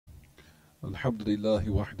الحمد لله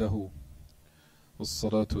وحده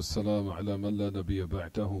والصلاة والسلام على من لا نبي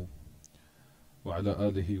بعده وعلى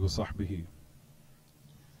آله وصحبه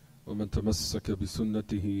ومن تمسك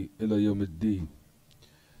بسنته إلى يوم الدين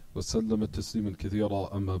وسلم تسليما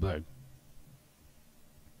كثيرا أما بعد.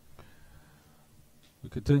 We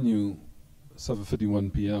continue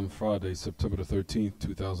 7:51 p.m. Friday, September 13th,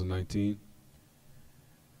 2019,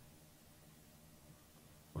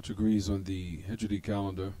 which agrees on the Hijri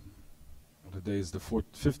calendar. Today is the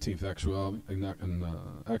 15th actually,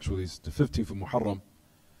 actually it's the 15th of Muharram,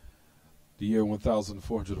 the year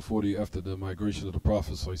 1440 after the migration of the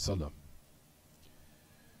Prophet ﷺ.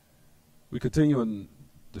 We continue in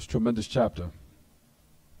this tremendous chapter,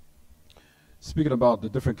 speaking about the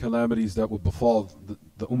different calamities that would befall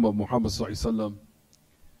the Ummah of Muhammad ﷺ,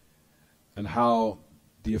 and how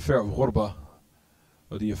the affair of ghurba,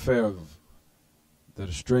 or the affair of that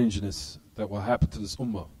estrangeness that will happen to this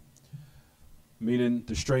Ummah, meaning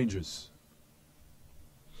the strangers,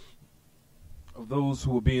 of those who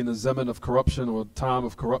will be in the zaman of corruption or time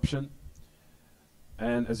of corruption,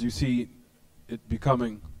 and as you see it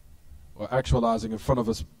becoming or actualizing in front of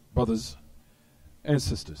us, brothers and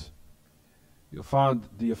sisters. You'll find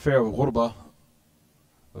the affair of ghurba,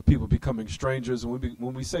 of people becoming strangers. And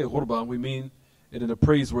when we say ghurba, we mean it in a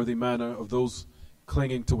praiseworthy manner of those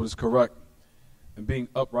clinging to what is correct and being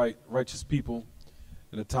upright, righteous people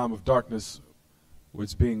in a time of darkness, where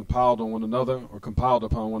it's being piled on one another or compiled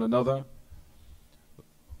upon one another.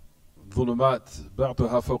 ظُلُمَاتٍ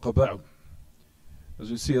بَعْضُهَا فَوْقَ بَعْضٍ. As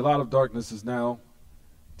you see, a lot of darkness is now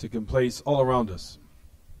taking place all around us.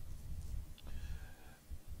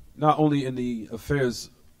 Not only in the affairs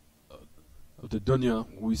of the dunya,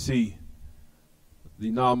 we see the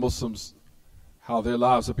non-Muslims, how their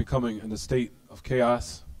lives are becoming in a state of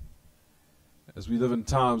chaos, as we live in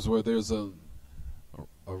times where there's a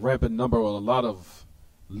rampant number, or a lot of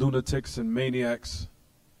lunatics and maniacs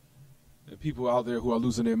and people out there who are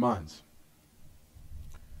losing their minds.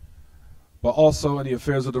 But also in the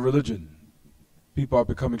affairs of the religion, people are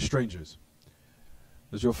becoming strangers.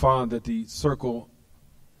 As you'll find that the circle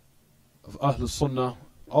of Ahlul Sunnah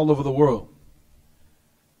all over the world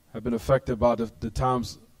have been affected by the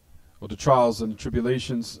times or the trials and the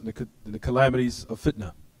tribulations and the calamities of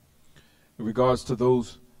fitna, in regards to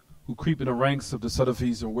those who creep in the ranks of the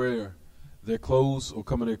Salafis and wear their clothes or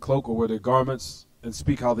come in their cloak or wear their garments and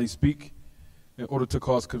speak how they speak in order to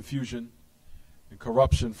cause confusion and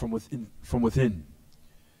corruption from within.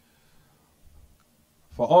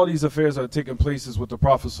 For all these affairs that are taking place is what the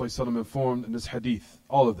Prophet ﷺ informed in this hadith,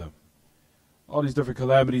 all of them. All these different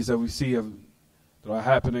calamities that we see that are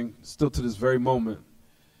happening still to this very moment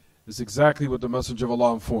is exactly what the Messenger of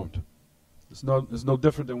Allah informed. It's no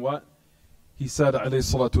different than what he said, alayhi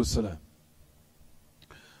salatu wassalam.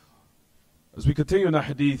 As we continue in the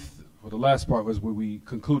hadith, the last part was where we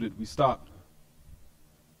concluded, we stopped.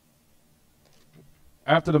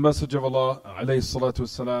 After the Messenger of Allah, alayhi salatu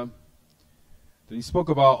wassalam, that he spoke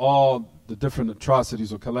about all the different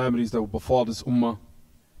atrocities or calamities that will befall this ummah.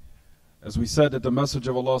 As we said that the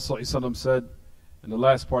Messenger of Allah ﷺ said in the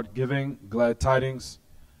last part, giving glad tidings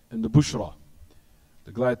and the bushra,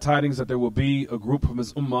 the glad tidings that there will be a group from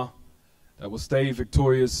his ummah that will stay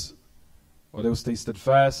victorious, or they will stay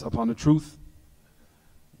steadfast upon the truth,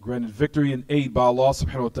 granted victory and aid by Allah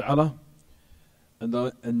subhanahu wa ta'ala,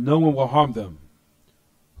 and no one will harm them,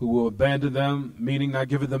 who will abandon them, meaning not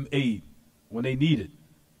giving them aid when they need it.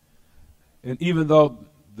 And even though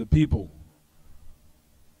the people,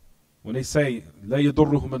 when they say لا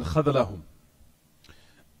يضرهم من خذلهم,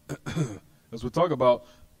 as we talk about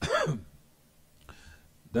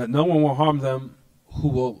that no one will harm them who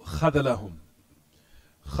will khadalahum.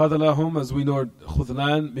 Khadalahum, as we know,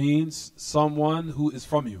 khudlan means someone who is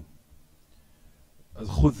from you. As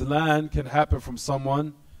khudlan can happen from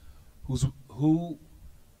someone who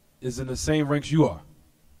is in the same ranks you are.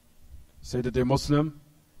 Say that they're Muslim,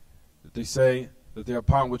 that they say that they're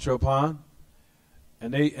upon what you're upon,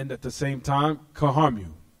 and at the same time can harm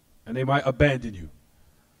you, and they might abandon you.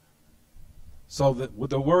 So that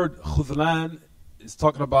with the word khudlan, it's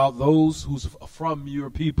talking about those who's from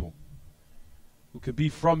your people, who could be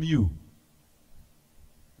from you.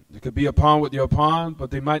 They could be upon what you're upon,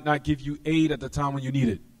 but they might not give you aid at the time when you need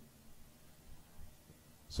it.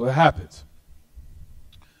 So it happens.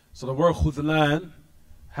 So the word khudlan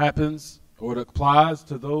happens, or it applies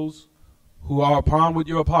to those who are upon what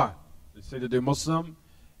you're upon. They say that they're Muslim,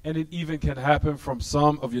 and it even can happen from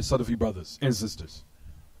some of your Salafi brothers and sisters.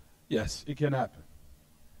 Yes, it can happen.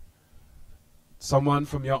 Someone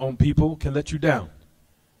from your own people can let you down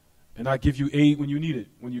and not give you aid when you need it,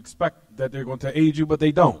 when you expect that they're going to aid you, but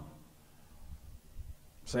they don't.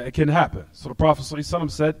 So it can happen. So the Prophet ﷺ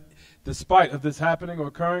said, despite of this happening or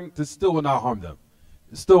occurring, this still will not harm them.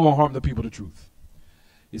 It still won't harm the people of the truth.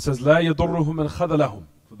 He says, لا يضرهم من خذلهم.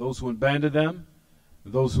 For those who abandoned them,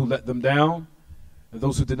 those who let them down, and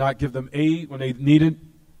those who did not give them aid when they needed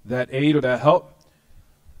that aid or that help.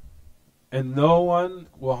 And no one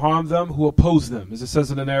will harm them who oppose them, as it says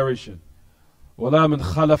in the narration. وَلَا مِنْ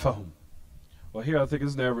خَلَفَهُم. Well, here I think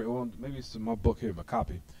it's narrated. Well, maybe it's in my book here, my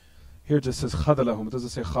copy. Here it just says خَذَلَهُم. It doesn't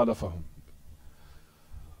say خَلَفَهُم.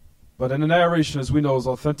 But in the narration, as we know, is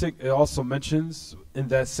authentic. It also mentions in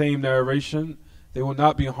that same narration, they will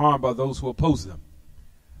not be harmed by those who oppose them.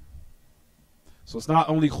 So it's not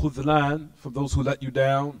only khudlan from those who let you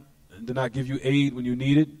down and did not give you aid when you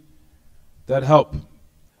needed that help.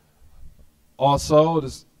 Also,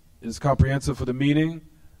 this is comprehensive for the meaning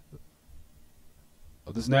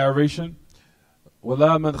of this narration.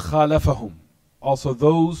 وَلَا مَنْ خَالَفَهُم. Also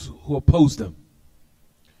those who oppose them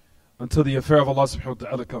until the affair of Allah subhanahu wa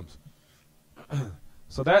ta'ala comes.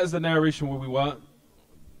 So that is the narration where we want.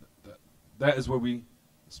 That is where we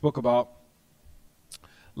spoke about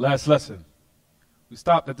last lesson. We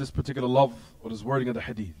stopped at this particular love or this wording of the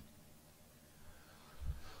hadith.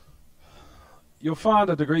 You'll find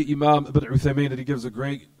that the great Imam Ibn that he gives a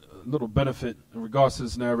great little benefit in regards to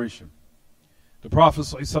this narration. The Prophet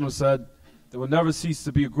ﷺ said, there will never cease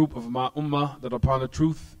to be a group of my ummah that upon the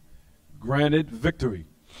truth granted victory.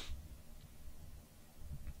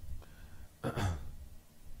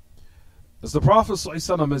 As the Prophet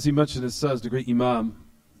ﷺ, as he mentioned, it says, the great Imam,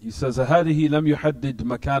 he says, هذه لم يحدد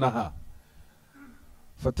مكانها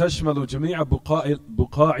فتشمل جميع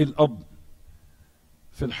بقاع الأرض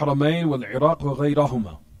في الحرمين والعراق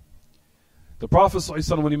وغيرهما. The Prophet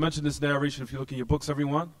ﷺ, when he mentioned this narration, if you look in your books,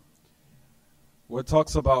 everyone, where it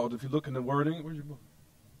talks about, if you look in the wording, where's your book?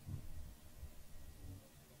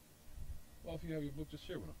 Well, if you have your book, just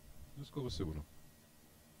share with them. Let's go and sit with them.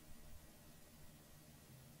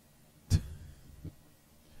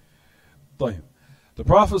 The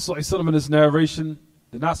Prophet ﷺ in his narration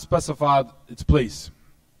did not specify its place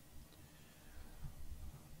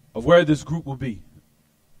of where this group will be.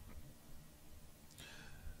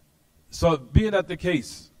 So being that the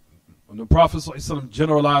case, when the Prophet ﷺ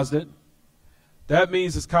generalized it, that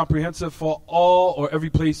means it's comprehensive for all or every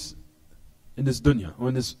place in this dunya, or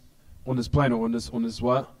on this planet, or on this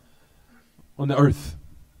what? On the earth.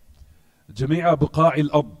 جميع بقاع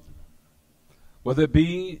الأرض. Whether it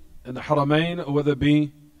be in the Haramain, or whether it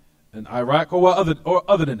be in Iraq, or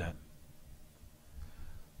other than that.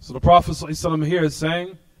 So the Prophet ﷺ here is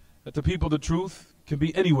saying that the people of the truth can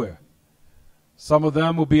be anywhere. Some of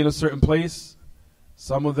them will be in a certain place.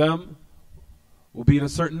 Some of them will be in a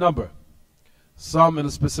certain number. Some in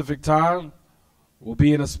a specific time will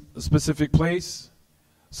be in a specific place.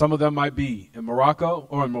 Some of them might be in Morocco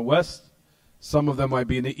or in the West. Some of them might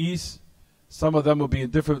be in the East. Some of them will be in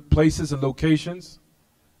different places and locations.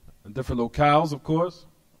 And different locales, of course.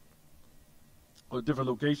 Or different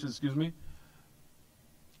locations, excuse me.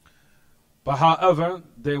 But however,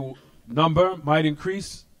 their number might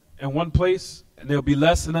increase in one place and they'll be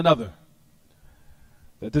less in another.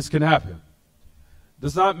 That this can happen.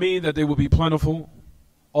 Does not mean that they will be plentiful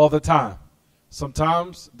all the time.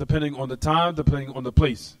 Sometimes, depending on the time, depending on the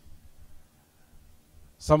place.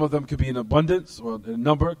 Some of them could be in abundance, or the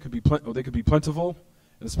number could be or they could be plentiful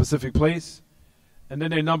in a specific place. And then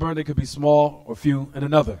their number, they could be small or few in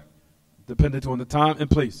another, depending on the time and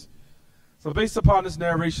place. So based upon this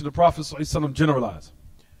narration, the Prophet ﷺ generalized.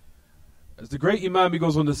 As the great Imam, he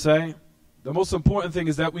goes on to say, the most important thing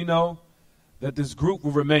is that we know that this group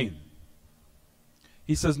will remain.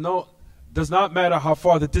 He says, no, does not matter how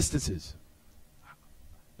far the distance is.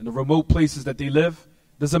 In the remote places that they live,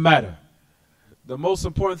 doesn't matter. The most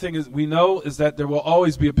important thing is we know is that there will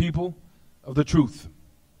always be a people of the truth.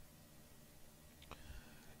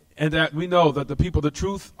 And that we know that the people of the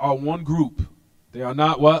truth are one group. They are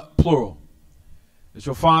not what? Plural. As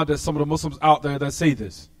you'll find that some of the Muslims out there that say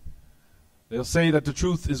this. They'll say that the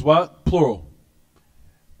truth is what? Plural.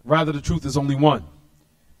 Rather, the truth is only one.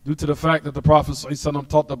 Due to the fact that the Prophet ﷺ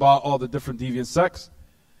talked about all the different deviant sects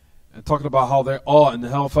and talking about how they're all in the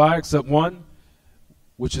hellfire except one,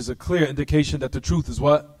 which is a clear indication that the truth is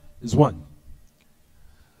what? Is one.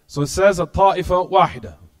 So it says, At-Ta'ifa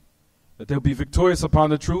wahida, that they'll be victorious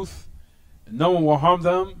upon the truth, and no one will harm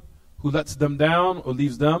them who lets them down or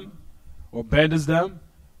leaves them or abandons them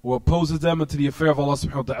or opposes them until the affair of Allah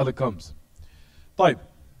subhanahu wa ta'ala comes. Taib.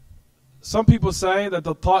 Some people say that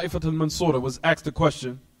the Ta'ifat al-Mansura was asked the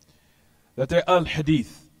question that they're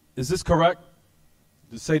al-Hadith. Is this correct?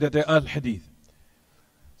 To say that they're al-Hadith.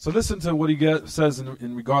 So listen to what he says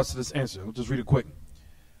in regards to this answer. We'll just read it quick.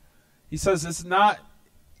 He says it's not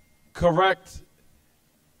correct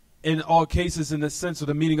in all cases in the sense of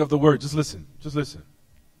the meaning of the word. Just listen. Just listen.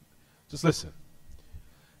 Just listen.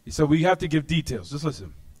 He said we have to give details. Just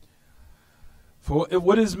listen. For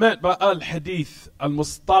what is meant by al-hadith,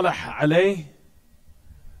 al-mustalah alayh,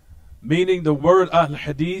 meaning the word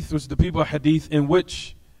al-hadith, which is the people of hadith, in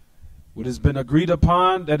which what has been agreed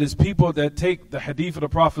upon, that is people that take the hadith of the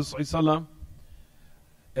Prophet ﷺ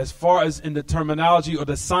as far as in the terminology or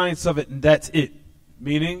the science of it, and that's it.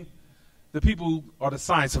 Meaning, the people are the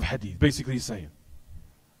science of hadith, basically he's saying.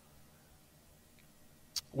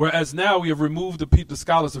 Whereas now we have removed the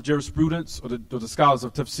scholars of jurisprudence or the scholars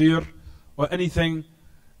of tafsir or anything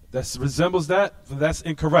that resembles that, that's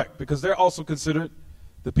incorrect, because they're also considered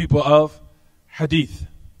the people of hadith.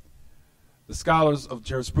 The scholars of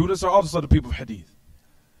jurisprudence are also the people of hadith.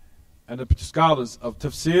 And the scholars of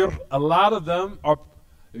tafsir, a lot of them are,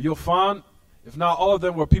 you'll find, if not all of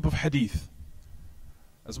them, were people of hadith.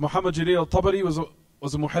 As Muhammad Jarir al-Tabari was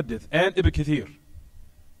a muhaddith, and Ibn Kathir.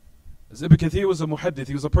 As Ibn Kathir was a muhaddith,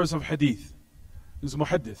 he was a person of hadith. He was a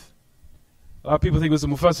muhaddith. A lot of people think he was a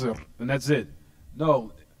mufassir, and that's it.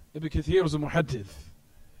 No, Ibn Kathir was a muhaddith,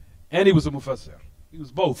 and he was a mufassir. He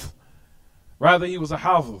was both. Rather, he was a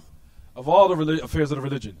hafiz of all the affairs of the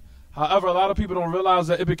religion. However, a lot of people don't realize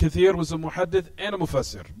that Ibn Kathir was a muhaddith and a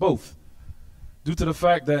mufassir, both. Due to the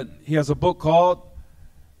fact that he has a book called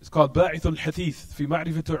Ba'ith al-Hadith fi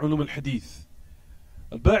Ma'rifat Ulum al-Hadith.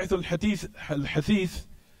 Ba'ith al-Hadith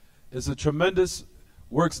is a tremendous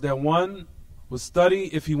works that one will study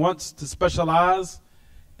if he wants to specialize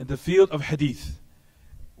in the field of hadith,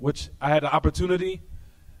 which I had the opportunity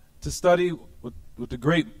to study with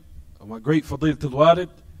my great Fadilat al-Walid,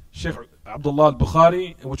 Sheikh Abdullah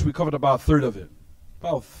al-Bukhari, in which we covered about a third of it.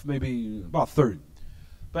 About a third.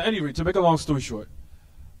 But anyway, to make a long story short,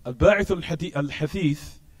 Al-Ba'ith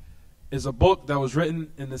al-Hadith is a book that was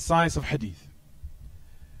written in the science of hadith.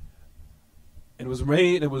 It was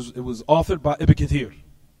authored by Ibn Kathir.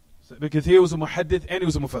 So Ibn Kathir was a muhaddith and he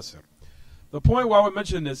was a mufassir. The point why we're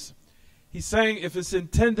mentioning this, he's saying if it's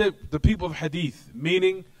intended the people of hadith,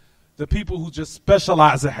 meaning the people who just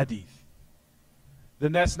specialize in hadith,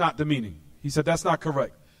 then that's not the meaning. He said that's not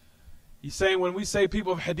correct. He's saying when we say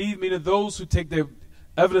people of hadith, meaning those who take their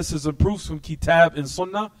evidences and proofs from Kitaab and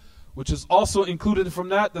Sunnah, which is also included from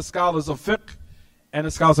that, the scholars of fiqh and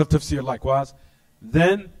the scholars of tafsir likewise,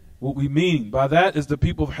 then what we mean by that is the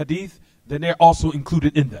people of hadith, then they're also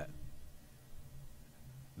included in that.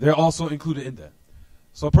 They're also included in that.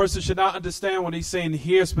 So a person should not understand when he's saying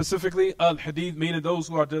here specifically, al-hadith, meaning those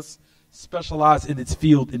who are just specialized in its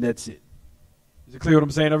field and that's it. Is it clear what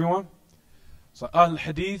I'm saying, everyone? So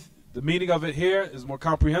al-hadith, the meaning of it here is more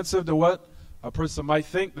comprehensive than what a person might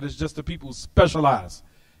think, that it's just the people who specialize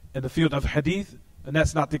in the field of hadith, and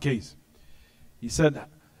that's not the case. He said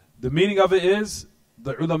the meaning of it is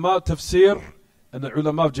the ulama of tafsir and the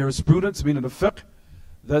ulama of jurisprudence, meaning the fiqh,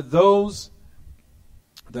 that those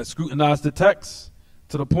that scrutinize the text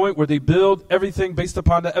to the point where they build everything based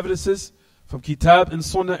upon the evidences from Kitab and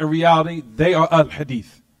Sunnah, in reality, they are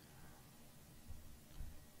al-hadith.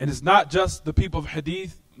 And it's not just the people of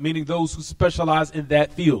hadith, meaning those who specialize in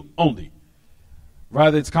that field only.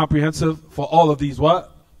 Rather, it's comprehensive for all of these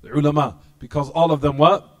what? The ulama. Because all of them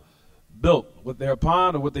what? Built what they're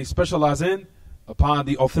upon or what they specialize in upon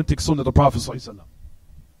the authentic sunnah of the Prophet ﷺ.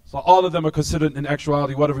 So all of them are considered in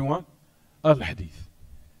actuality what, everyone? Al-hadith.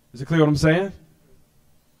 Is it clear what I'm saying?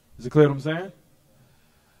 Is it clear what I'm saying?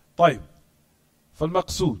 طيب.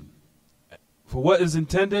 فالمقصود, for what is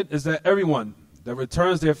intended is that everyone that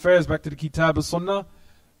returns their affairs back to the Kitab and Sunnah,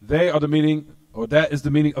 they are the meaning, or that is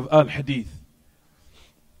the meaning of al-hadith.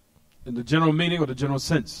 In the general meaning or the general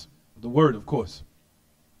sense. The word, of course.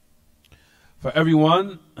 For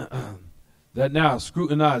everyone that now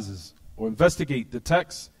scrutinizes or investigate the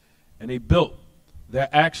text and they built their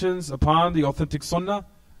actions upon the authentic sunnah,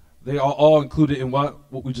 they are all included in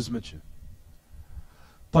what we just mentioned.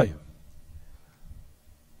 طيب.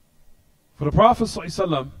 For the Prophet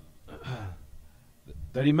ﷺ,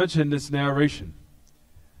 that he mentioned in this narration,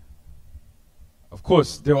 of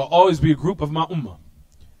course, there will always be a group of my ummah.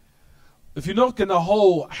 If you look in the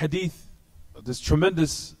whole hadith, this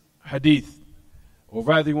tremendous hadith, or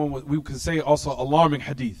rather one we could say also alarming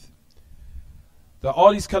hadith, that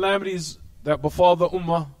all these calamities that befall the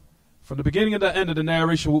ummah, from the beginning and the end of the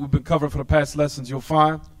narration, what we've been covering for the past lessons, you'll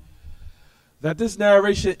find that this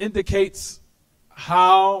narration indicates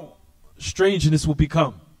how strangeness will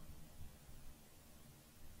become,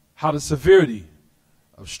 how the severity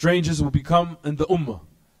of strangers will become in the ummah,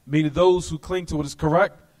 meaning those who cling to what is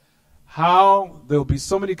correct, how there will be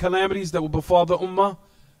so many calamities that will befall the ummah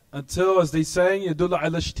until, as they say, يدل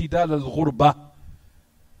على اشتداد الغربة.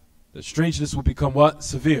 The strangeness will become what?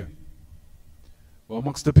 Severe. Well,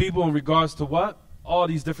 amongst the people in regards to what? All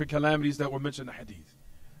these different calamities that were mentioned in the hadith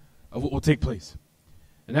of what will take place.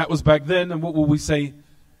 And that was back then, and what will we say,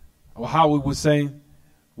 or how we would say,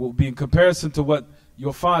 will be in comparison to what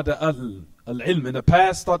you'll find the al-ilm in the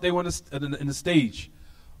past thought they were in a stage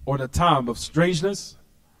or in a time of strangeness.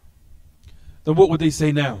 Then what would they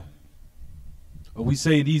say now? Or we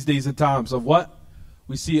say in these days and times of what?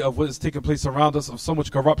 We see of what is taking place around us, of so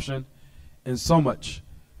much corruption and so much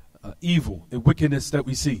evil and wickedness that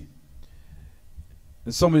we see.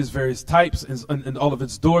 And so many various types, and all of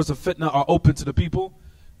its doors of fitna are open to the people,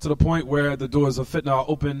 to the point where the doors of fitna are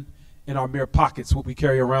open in our mere pockets, what we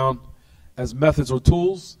carry around as methods or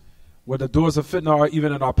tools, where the doors of fitna are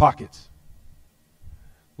even in our pockets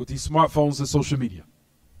with these smartphones and social media.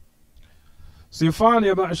 So you find,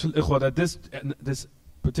 that this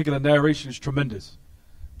particular narration is tremendous.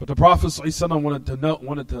 But the Prophet ﷺ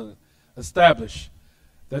wanted to establish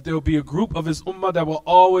that there will be a group of his ummah that will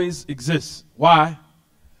always exist. Why?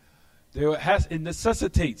 It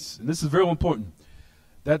necessitates, and this is very important,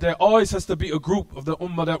 that there always has to be a group of the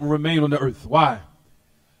ummah that will remain on the earth. Why?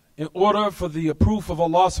 In order for the proof of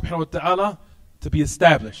Allah subhanahu wa ta'ala to be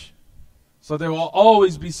established. So there will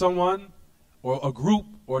always be someone or a group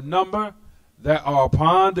or number that are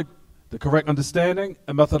upon the correct understanding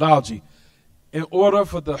and methodology in order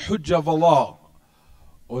for the hujjah of Allah,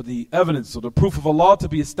 or the evidence or the proof of Allah, to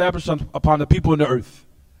be established upon the people in the earth.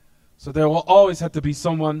 So there will always have to be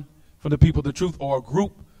someone from the people of the truth, or a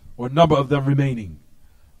group or a number of them remaining,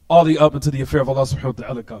 all the up until the affair of Allah subhanahu wa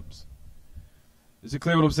ta'ala comes. Is it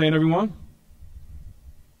clear what I'm saying, everyone?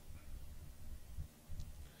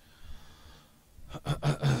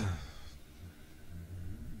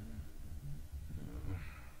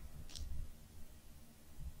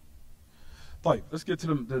 Right, let's get to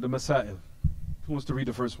the Masail. Who wants to read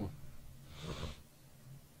the first one?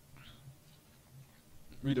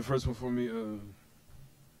 Read the first one for me.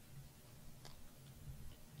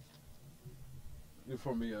 Read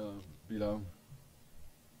for me, Bilal.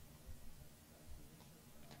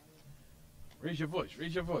 Raise your voice.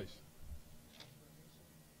 Raise your voice.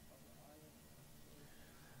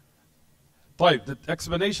 Right, the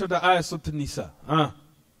explanation of the ayah Surah An-Nisa.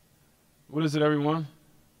 What is it, everyone?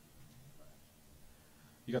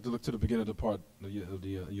 You got to look to the beginning of the part of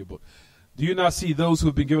your book. Do you not see those who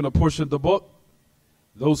have been given a portion of the book?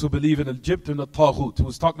 Those who believe in Egypt and the Tawheed. Who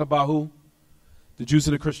was talking about who? The Jews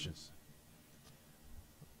and the Christians.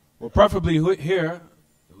 Well, preferably here,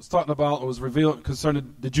 it was talking about, or was revealed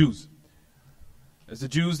concerning the Jews. As the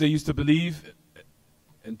Jews, they used to believe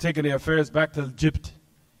in taking their affairs back to Egypt.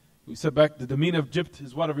 We said back, the demeanor of Egypt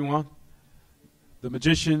is what, everyone? The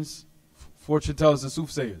magicians, fortune tellers, and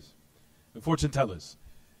soothsayers, and fortune tellers.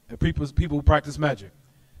 And people who practice magic,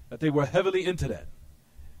 that they were heavily into that.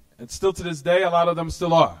 And still to this day, a lot of them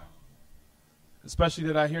still are. Especially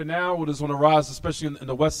that I hear now, what is on the rise, especially in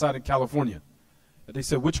the west side of California. That they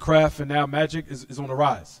said witchcraft and now magic is on the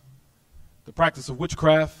rise. The practice of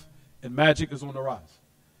witchcraft and magic is on the rise.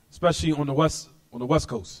 Especially on the west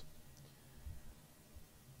coast.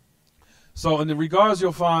 So in the regards,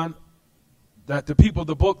 you'll find that the people of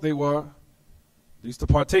the book, they used to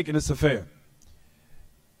partake in this affair.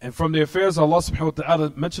 And from the affairs Allah subhanahu wa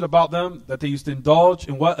ta'ala mentioned about them, that they used to indulge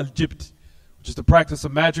in what? Al-Jibt, which is the practice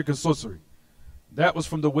of magic and sorcery. That was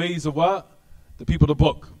from the ways of what? The people of the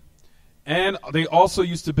book. And they also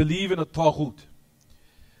used to believe in a Tawheed.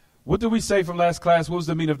 What did we say from last class? What was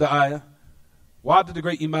the meaning of the ayah? Why did the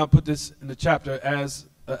great Imam put this in the chapter as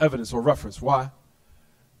evidence or reference? Why?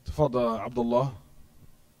 Tafadda, Abdullah.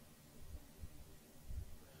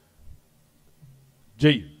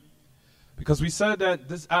 Jayyid. Because we said that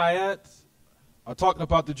this ayat are talking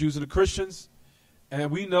about the Jews and the Christians, and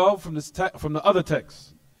we know from the other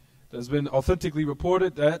texts that has been authentically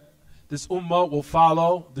reported that this ummah will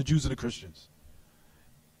follow the Jews and the Christians.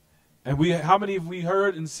 And how many have we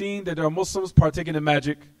heard and seen that there are Muslims partaking in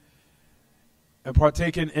magic and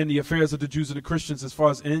partaking in the affairs of the Jews and the Christians as far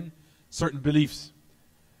as in certain beliefs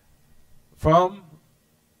from,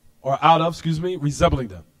 or out of, resembling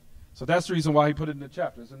them. So that's the reason why he put it in the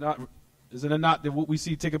chapter. Isn't it not that what we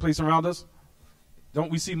see taking place around us? Don't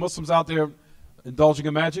we see Muslims out there indulging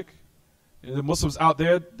in magic? And there are Muslims out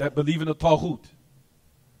there that believe in the Tawheed.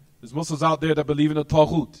 There's Muslims out there that believe in the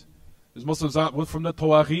Tawheed. There's Muslims out from the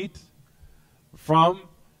Tawheed, from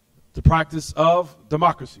the practice of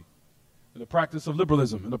democracy, and the practice of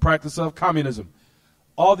liberalism, and the practice of communism.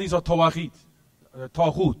 All these are Tawheed.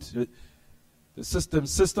 The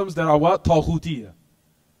systems that are what? Tawheediyah.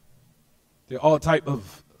 They're all type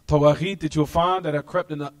of Tawheed that you'll find that are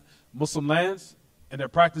crept in the Muslim lands, and they're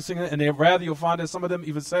practicing it, and you'll find that some of them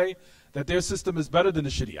even say that their system is better than the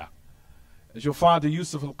Sharia. As you'll find the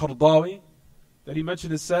Yusuf al-Qaradawi, that he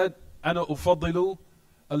mentioned, it said, أَنَا أُفَضِّلُ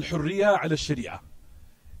الْحُرِّيَّةَ عَلَى الشَّرِيعَةِ.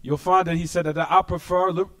 You'll find that he said that I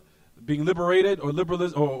prefer being liberated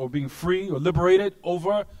or being free or liberated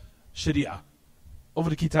over Sharia, over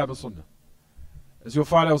the Kitaab and Sunnah. As you'll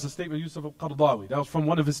find, that was a statement of Yusuf al-Qaradawi. That was from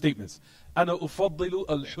one of his statements. أَنَا أُفَضِّلُ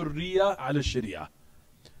الْحُرِّيَّةَ عَلَى الشَّرِيعَةِ.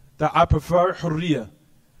 That I prefer hurriya,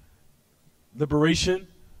 liberation,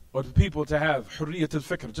 or the people to have hurriyat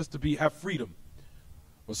al-fikr, just to have freedom,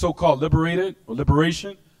 or so-called liberated or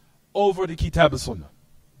liberation, over the Kitab al-Sunnah.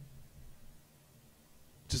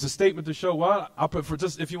 Just a statement to show what I prefer.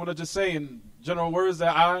 Just if you want to just say in general words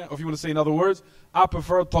that or if you want to say in other words, I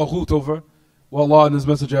prefer Tawheed over what Allah and His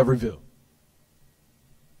Messenger have revealed.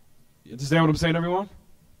 You understand what I'm saying, everyone?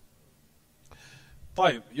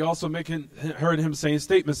 You also heard him saying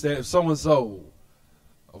statements that if someone of Allah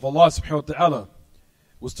subhanahu wa ta'ala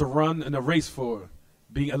was to run in a race for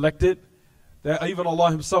being elected, that even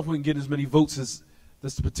Allah Himself wouldn't get as many votes as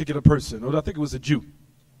this particular person. Or I think it was a Jew.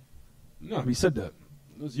 No, he said that.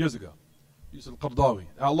 It was years ago. Yusuf al-Qaradawi.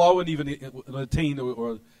 Allah wouldn't even attain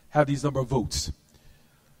or have these number of votes.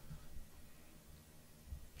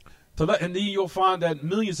 And then you'll find that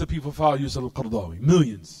millions of people follow Yusuf al-Qaradawi.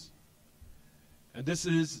 Millions. And this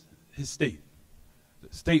is his state.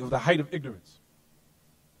 The state of the height of ignorance.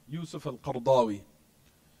 Yusuf al-Qaradawi.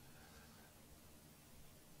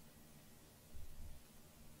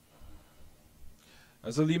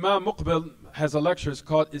 As Imam Muqbil has a lecture, it's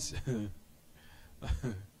called as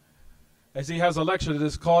he has a lecture that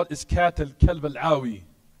is called Iskat al-Kalb al-Awi.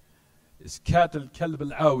 Iskat al-Kalb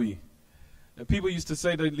al-Awi. And people used to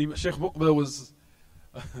say that Sheikh Muqbil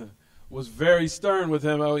was very stern with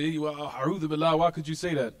him. A'udhu billah, why could you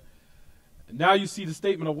say that? And now you see the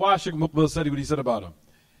statement of why Sheikh Muqbil said what he said about him.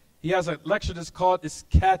 He has a lecture that's called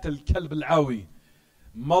Iskat al-Kalb al-Awi,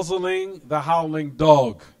 muzzling the howling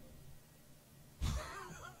dog.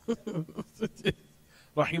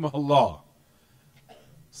 Rahimahullah.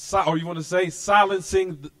 Or you want to say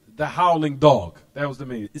silencing the howling dog. That was the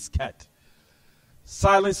meaning. Iskat.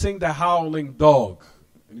 Silencing the howling dog.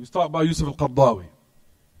 And he was talking about Yusuf al-Qaradawi.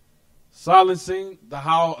 Silencing the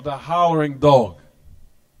howling dog.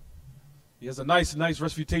 He has a nice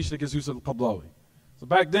refutation against Yusuf al-Qaradawi. So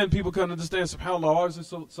back then people couldn't understand, subhanAllah, why was it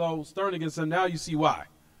so stern against him? Now you see why.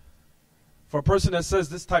 For a person that says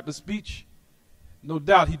this type of speech, no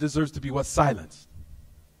doubt he deserves to be silenced.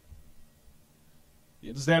 You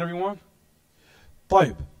understand, everyone?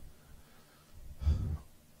 طيب.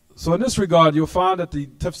 So in this regard, you'll find that the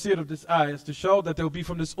tafsir of this ayah is to show that there will be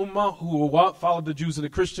from this ummah who will follow the Jews and the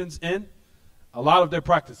Christians in a lot of their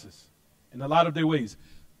practices, in a lot of their ways.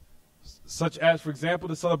 Such as, for example,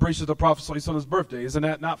 the celebration of the Prophet ﷺ's birthday. Isn't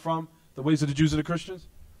that not from the ways of the Jews and the Christians?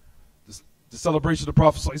 The celebration of the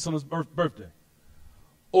Prophet ﷺ's birthday.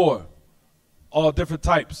 Or all different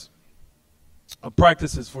types of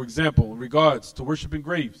practices, for example, in regards to worshiping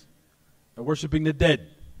graves, and worshiping the dead,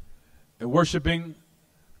 and worshiping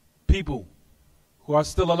people who are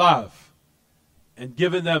still alive, and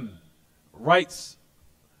giving them rights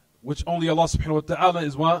which only Allah subhanahu wa ta'ala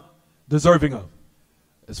is deserving of,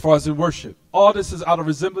 as far as in worship. All this is out of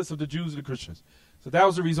resemblance of the Jews and the Christians. So that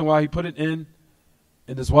was the reason why he put it in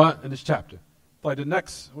this chapter. Like the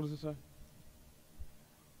next, what does it say?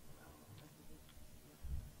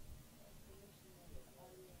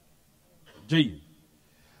 It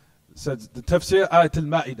says the tafsir ayat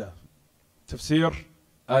al-Ma'idah. Tafsir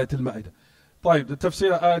ayat al-Ma'idah. The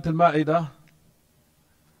tafsir ayat al-Ma'idah,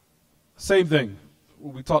 same thing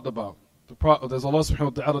what we talked about. There's Allah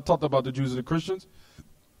subhanahu wa ta'ala talked about the Jews and the Christians.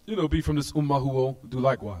 Be from this ummah who will do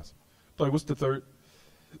likewise. What's the third?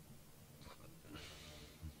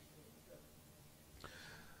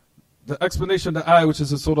 The explanation of the ayah, which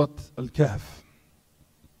is in Surah Al-Kahf.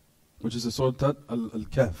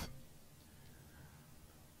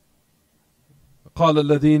 قال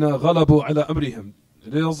الذين غلبوا على أمرهم.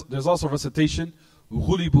 There's also a recitation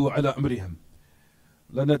غلبوا على أمرهم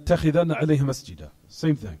لنتخذن عليهم مسجدا.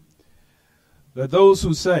 Same thing. That those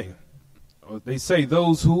who say, or they say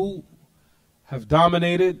those who have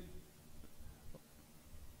dominated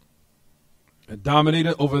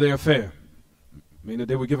over their affair, meaning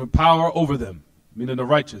they were given power over them, meaning the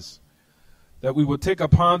righteous, that we would take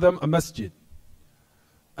upon them a masjid.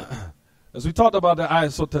 As we talked about the ayah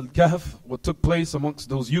Surah Al-Kahf, what took place amongst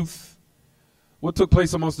those youth,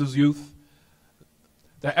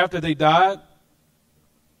 that after they died,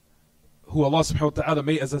 who Allah subhanahu wa ta'ala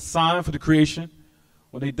made as a sign for the creation,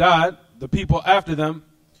 when they died, the people after them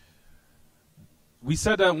we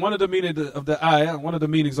said that one of the meanings of the ayah, one of the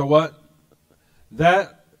meanings are what?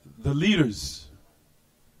 That the leaders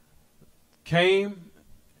came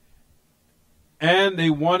and they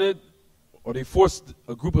wanted, or they forced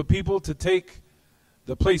a group of people to take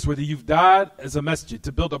the place where the youth died as a masjid,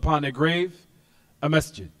 to build upon their grave a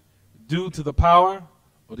masjid, due to the power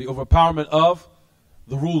or the overpowerment of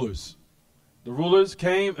the rulers. The rulers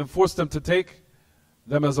came and forced them to take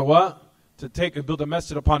them as a what? To take and build a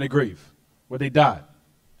masjid upon their grave where they died,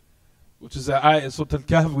 which is the ayah in Surah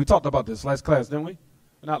Al-Kahf. We talked about this last class, didn't we?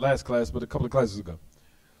 Not last class, but a couple of classes ago.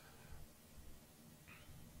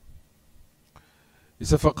 He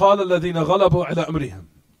said, فَقَالَ الَّذِينَ غَلَبُوا عَلَى أَمْرِهِمْ,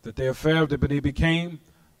 that they affair that they became,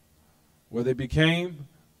 where they became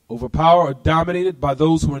overpowered or dominated by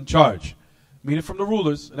those who were in charge, meaning from the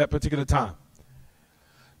rulers at that particular time.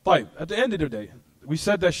 But at the end of the day, we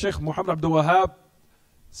said that Sheikh Muhammad Abdul Wahab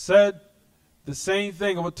said the same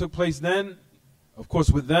thing of what took place then, of course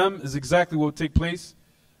with them, is exactly what will take place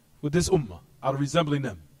with this ummah, out of resembling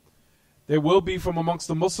them. There will be from amongst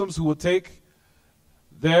the Muslims who will take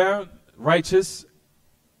their righteous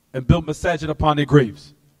and build masajid upon their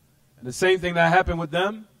graves. And the same thing that happened with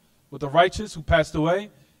them, with the righteous who passed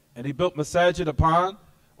away, and they built masajid upon,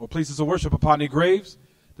 or places of worship upon their graves,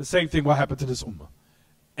 the same thing will happen to this ummah.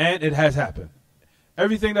 And it has happened.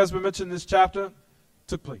 Everything that's been mentioned in this chapter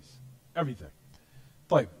took place. Everything.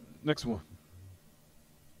 Right, next one.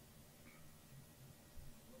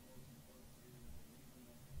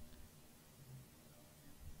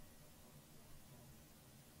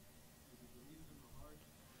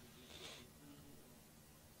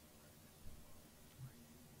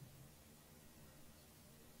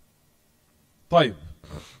 طيب.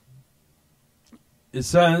 It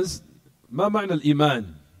says, ما معنى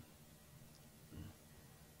الإيمان?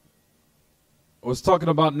 I was talking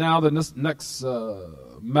about now the next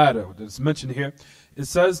matter that's mentioned here. It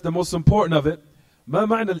says the most important of it, ما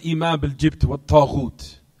معنى الإيمان بالجبت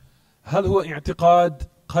والطاغوت؟ هل هو اعتقاد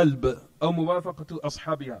قلب أو موافقة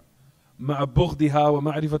أصحابها مع بغضها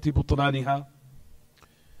ومعرفة بطلانها؟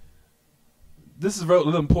 This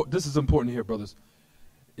is important here, brothers.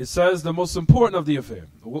 It says the most important of the affair,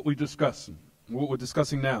 what we're discussing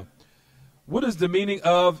now. What is the meaning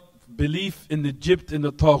of belief in the jibt and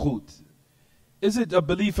the taghut? Is it a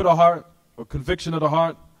belief of the heart or conviction of the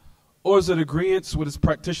heart, or is it agreement with its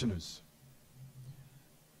practitioners?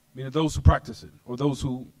 Meaning those who practice it, or those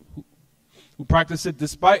who practice it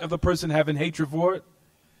despite of the person having hatred for it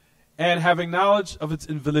and having knowledge of its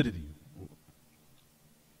invalidity.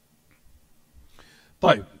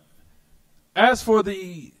 طيب. As for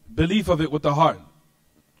the belief of it with the heart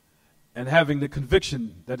and having the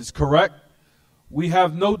conviction that is correct, we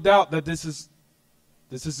have no doubt that this is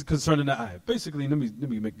concerning the ayah. Basically, let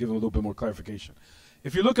me give a little bit more clarification.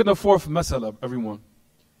 If you look at the fourth mas'ala, everyone,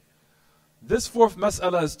 this fourth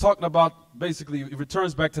mas'ala is talking about, basically, it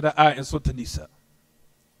returns back to the ayah in Surah An-Nisa.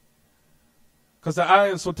 Because the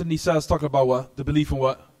ayah in Surah An-Nisa is talking about what? The belief in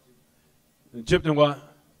what? In jibt and what?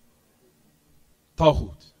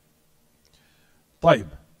 Taghut. طيب.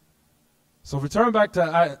 So return back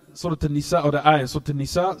to Surah An-Nisa, or the ayah Surah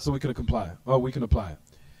An-Nisa, so we can apply it.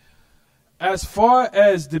 As far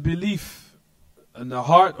as the belief in the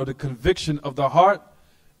heart, or the conviction of the heart,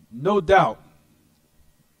 no doubt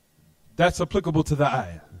that's applicable to the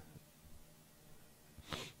ayah.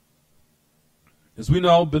 As we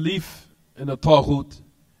know, belief in the taghut,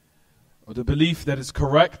 or the belief that is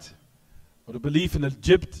correct, or the belief in the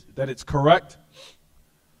jibt that it's correct.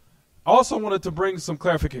 I also wanted to bring some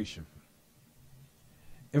clarification.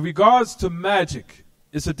 In regards to magic,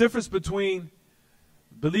 it's a difference between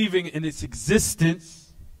believing in its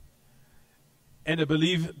existence and a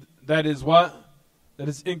belief that is what? That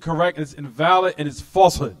is incorrect, it's invalid, and it's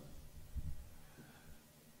falsehood.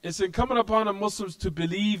 It's incumbent upon the Muslims to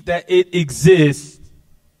believe that it exists.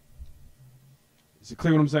 Is it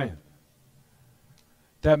clear what I'm saying?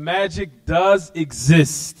 That magic does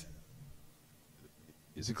exist.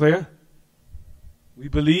 Is it clear? We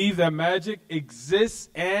believe that magic exists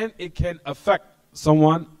and it can affect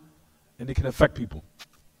someone and it can affect people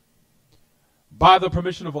by the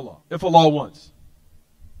permission of Allah, if Allah wants.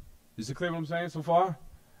 Is it clear what I'm saying so far?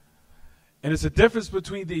 And it's a difference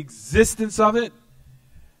between the existence of it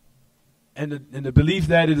and the belief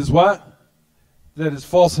that it is what? That is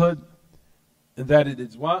falsehood, and that it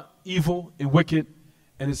is what? Evil and wicked,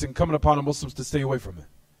 and it's incumbent upon the Muslims to stay away from it.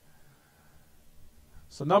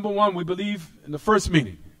 So number one, we believe in the first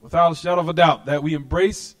meaning, without a shadow of a doubt, that we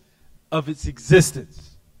embrace of its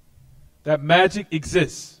existence, that magic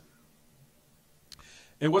exists.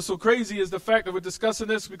 And what's so crazy is the fact that we're discussing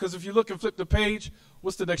this, because if you look and flip the page,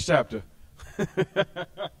 what's the next chapter?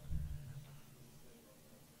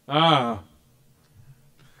 Ah.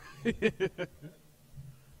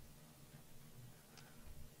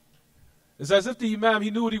 It's as if the Imam,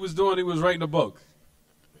 he knew what he was doing. He was writing a book.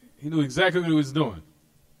 He knew exactly what he was doing.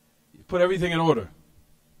 He put everything in order.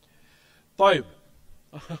 طيب.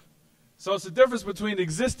 So it's the difference between the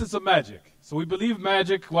existence of magic. So we believe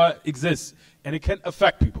magic exists and it can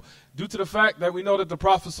affect people. Due to the fact that we know that the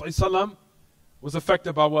Prophet ﷺ was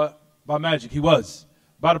affected by what? By magic. He was.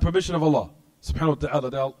 By the permission of Allah. Subhanahu wa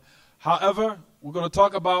ta'ala. However, we're going to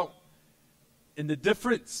talk about in the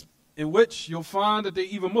difference in which you'll find that there are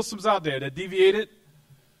even Muslims out there that deviated,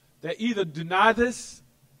 that either deny this,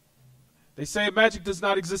 they say magic does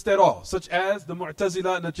not exist at all, such as the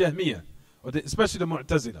Mu'tazila and the Jahmiyyah, or especially the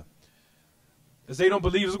Mu'tazila. As they don't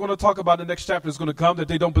believe, as we're going to talk about in the next chapter is going to come, that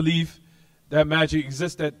they don't believe that magic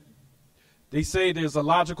exists, that they say there's a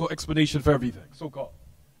logical explanation for everything, so-called,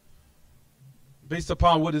 based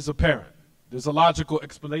upon what is apparent. There's a logical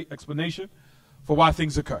explanation for why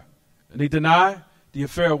things occur. And they deny the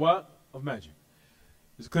affair of what? Of magic.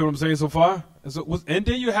 Is it clear what I'm saying so far? And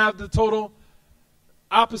then you have the total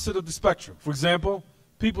opposite of the spectrum. For example,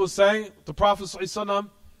 people say the Prophet ﷺ,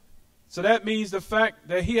 so that means the fact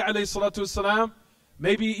that he ﷺ,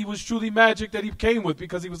 maybe he was truly magic that he came with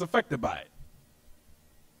because he was affected by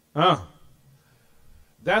it.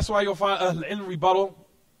 That's why you'll find Ahl Ilm rebuttal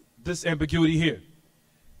this ambiguity here.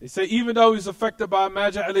 They say even though he was affected by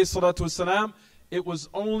magic ﷺ, it was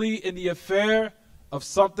only in the affair of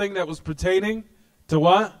something that was pertaining to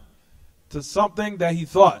what? To something that he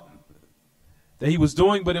thought that he was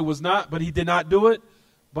doing, but it was not, but he did not do it.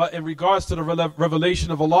 But in regards to the revelation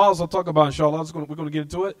of Allah, as I'll talk about inshallah, we're going to get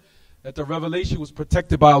into it, that the revelation was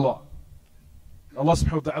protected by Allah. Allah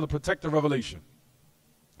subhanahu wa ta'ala protect the revelation.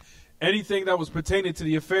 Anything that was pertaining to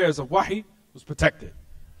the affairs of wahi was protected,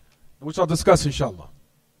 which I'll discuss inshallah.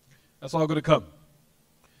 That's all going to come.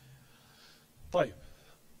 طيب.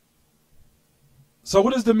 So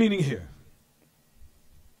what is the meaning here?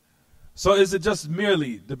 So is it just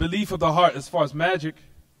merely the belief of the heart as far as magic?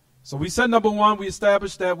 So we said number one, we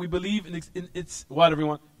established that we believe in its, what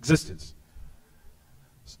everyone? Existence.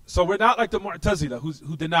 So we're not like the Mu'tazila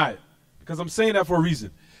who deny it. Because I'm saying that for a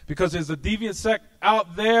reason. Because there's a deviant sect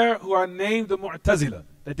out there who are named the Mu'tazila,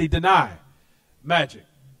 that they deny magic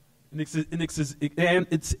and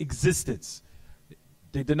its existence.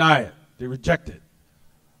 They deny it. They reject it.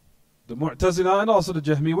 The Mu'tazila and also the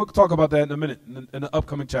Jahmiyyah. We'll talk about that in a minute in the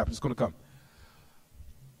upcoming chapter. It's going to come.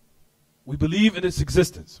 We believe in its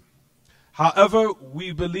existence. However,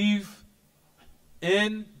 we believe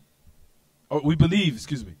that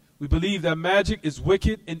magic is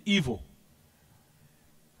wicked and evil.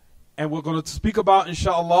 And we're going to speak about,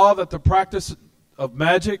 inshallah, that the practice of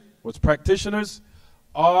magic, or its practitioners,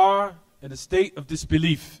 are in a state of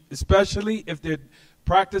disbelief, especially if they're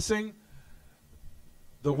practicing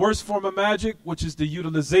the worst form of magic, which is the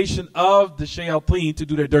utilization of the shayateen to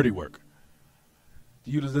do their dirty work.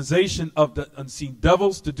 The utilization of the unseen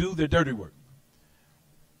devils to do their dirty work,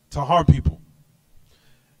 to harm people.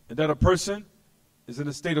 And that a person is in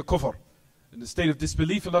a state of kufr, in a state of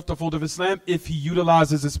disbelief and left the fold of Islam, if he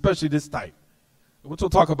utilizes especially this type, which we'll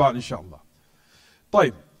talk about inshallah.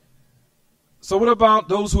 طيب. So what about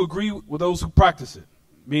those who agree with those who practice it?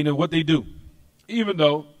 Meaning what they do. Even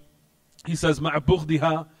though he says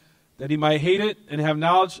ma'abughdiha, that he might hate it and have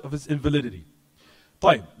knowledge of its invalidity.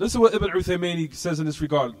 طيب. This is what Ibn Uthaymin says in this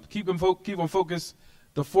regard. Keep on focus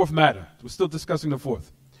the fourth matter. We're still discussing the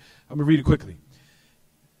fourth. I'm going to read it quickly.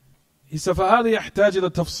 He said فهذا يحتاج إلى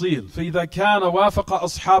تفصيل فإذا كان وافق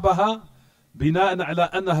أصحابها بناء على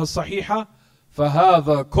أنها صحيحة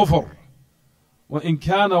فهذا كفر وإن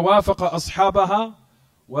كان وافق أصحابها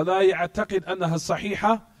ولا يعتقد أنها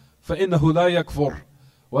صحيحة فإنه لا يكفر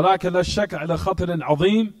ولكن لا شك على خطر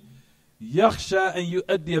عظيم يخشى أن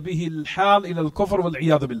يؤدي به الحال إلى الكفر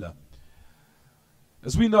والعياذ بالله.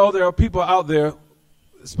 As we know, there are people out there,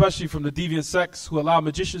 especially from the deviant sects, who allow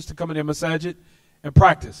magicians to come in their masajid and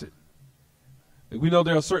practice it. We know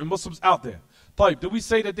there are certain Muslims out there. طيب, do we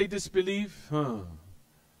say that they disbelieve?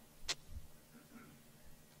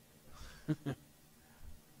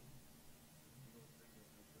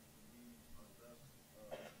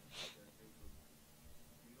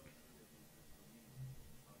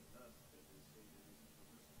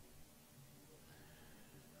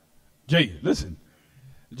 Jay, listen.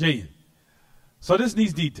 Jay. So this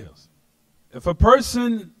needs details. If a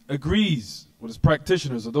person agrees with his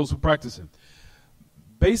practitioners or those who practice it,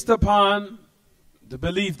 based upon the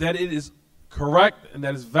belief that it is correct and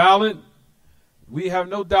that it's valid, we have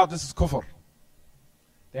no doubt this is kufr.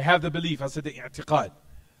 They have the belief, I said the i'tiqad.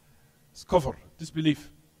 It's kufr, disbelief.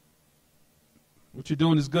 What you're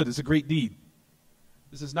doing is good. It's a great deed.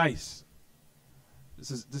 This is nice.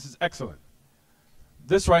 This is excellent.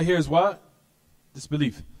 This right here is what?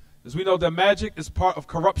 Disbelief. As we know that magic is part of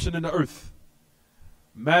corruption in the earth.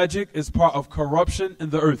 Magic is part of corruption in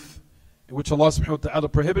the earth, in which Allah subhanahu wa ta'ala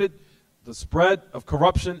prohibited the spread of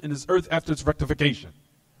corruption in this earth after its rectification.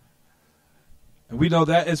 And we know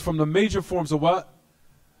that is from the major forms of what?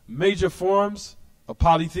 Major forms of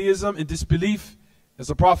polytheism and disbelief, as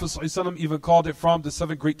the Prophet ﷺ even called it from the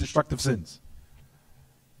 7 great destructive sins.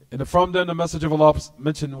 And from them the message of Allah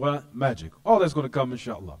mentioned what? Magic. All that's going to come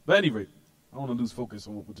inshallah. But at any rate, I don't want to lose focus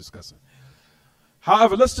on what we're discussing.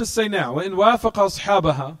 However, let's just say now, وَإِنْ وَافَقَ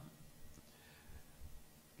أَصْحَابَهَا,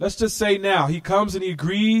 let's just say now, he comes and he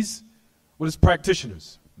agrees with his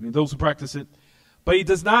practitioners, I mean those who practice it, but he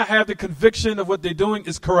does not have the conviction of what they're doing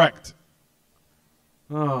is correct.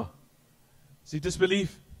 See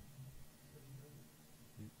disbelief?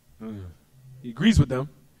 He agrees with them.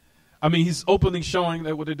 I mean, he's openly showing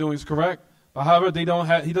that what they're doing is correct, but however,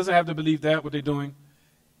 he doesn't have to believe that what they're doing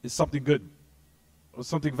is something good, or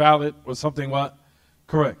something valid, or something what?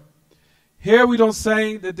 Correct. Here we don't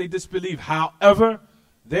say that they disbelieve. However,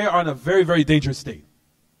 they are in a very, very dangerous state.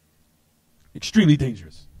 Extremely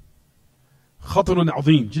dangerous. خطر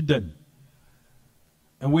عظيم جدا.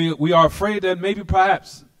 And we are afraid that maybe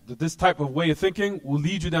perhaps that this type of way of thinking will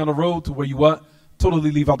lead you down a road to where you what?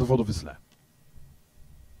 Totally leave out the fold of Islam.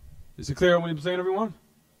 Is it clear what I'm saying, everyone?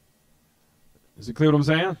 Is it clear what I'm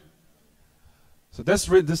saying? So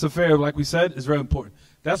this affair, like we said, is very important.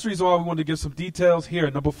 That's the reason why we wanted to give some details here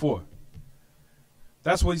at number 4.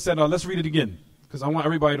 That's what he said. Now let's read it again, because I want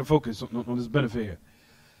everybody to focus on this benefit here.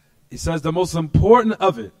 He says the most important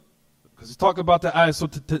of it, because he's talking about the ayah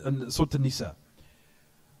Surah Nisa.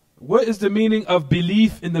 What is the meaning of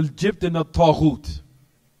belief in the Jibt and the Tawheed?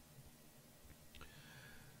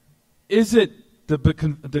 Is it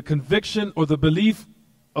the conviction or the belief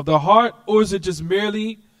of the heart, or is it just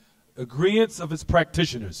merely agreeance of its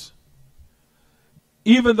practitioners?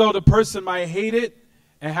 Even though the person might hate it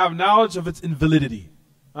and have knowledge of its invalidity.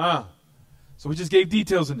 So we just gave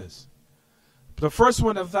details in this. The first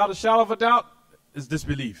one, without a shadow of a doubt, is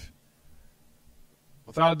disbelief.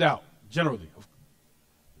 Without a doubt, generally.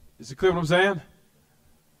 Is it clear what I'm saying?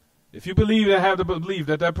 If you believe and have to believe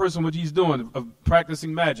that that person, what he's doing, of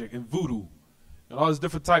practicing magic and voodoo, and all these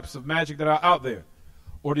different types of magic that are out there,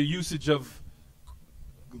 or the usage of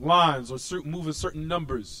lines, or moving certain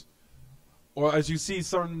numbers, or as you see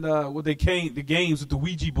certain the games with the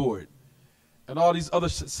Ouija board, and all these other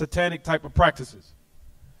satanic type of practices.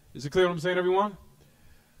 Is it clear what I'm saying, everyone?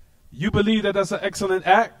 You believe that that's an excellent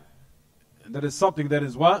act, and that is something that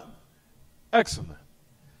is what? Excellent.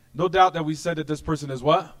 No doubt that we said that this person is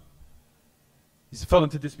what? He's fell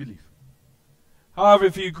into disbelief. However,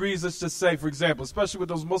 if he agrees, let's just say, for example, especially with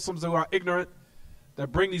those Muslims who are ignorant,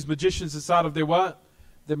 that bring these magicians inside of their what?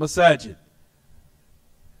 Their masajid.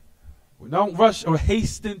 We don't rush or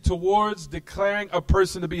hasten towards declaring a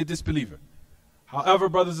person to be a disbeliever. However,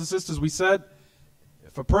 brothers and sisters, we said,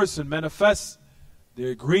 if a person manifests their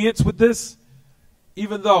agreement with this,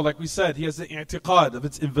 even though, like we said, he has the i'tiqad of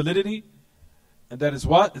its invalidity, and that is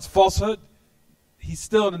what? It's falsehood, he's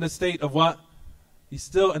still in a state of what? He's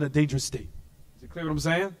still in a dangerous state. Is it clear what I'm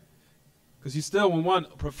saying? Because you still, when one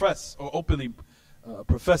professes or openly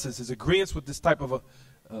professes his agreement with this type of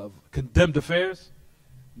condemned affairs,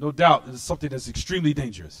 no doubt it is something that's extremely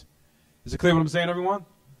dangerous. Is it clear what I'm saying, everyone?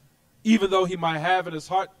 Even though he might have in his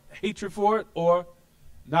heart hatred for it or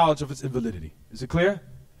knowledge of its invalidity. Is it clear?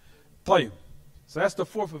 طيب. So that's the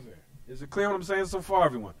 4th affair. Is it clear what I'm saying so far,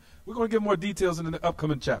 everyone? We're going to give more details in the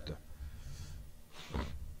upcoming chapter.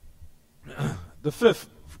 The 5th.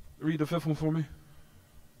 Read the 5th one for me.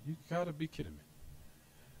 You gotta be kidding me.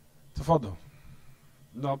 Tafadal.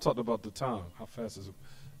 No, I'm talking about the time. How fast is it?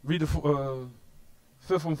 Read the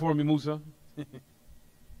 5th one for me, Musa.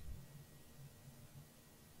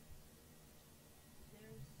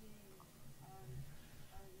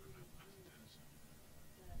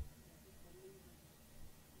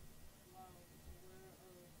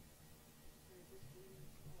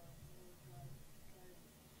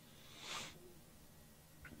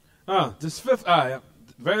 This 5th ayah,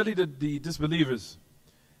 verily the disbelievers,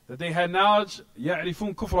 that they had knowledge,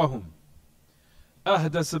 يَعْرِفُونَ كُفْرَهُمْ أَهْدَى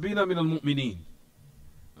سَبِيلًا مِنَ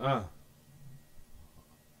الْمُؤْمِنِينَ.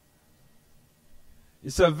 He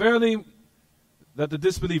said, verily, that the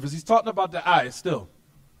disbelievers, he's talking about the ayah still.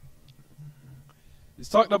 He's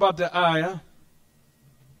talking about the ayah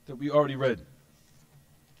that we already read.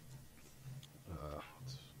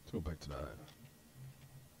 Let's go back to the ayah.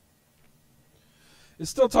 It's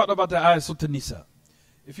still talking about the ayah Surah An-Nisa.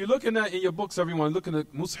 If you're looking at in your books, everyone, looking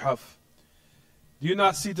at Mus'haf, do you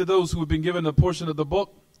not see to those who have been given a portion of the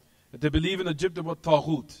book that they believe in Egypt and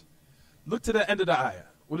At-Tawheed? Look to the end of the ayah.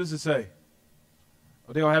 What does it say?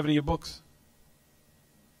 Oh, they don't have it in your books?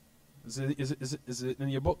 Is it in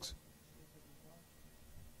your books?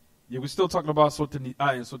 Yeah, we're still talking about Surah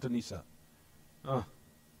An-Nisa.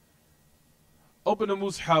 Open the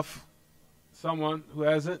Mus'haf. Someone who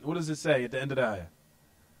hasn't. What does it say at the end of the ayah?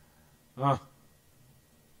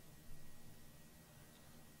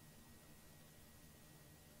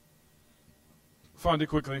 Find it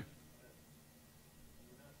quickly.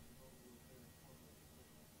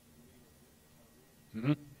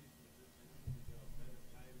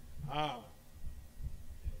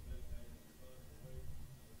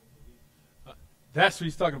 That's what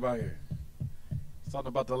he's talking about here. He's talking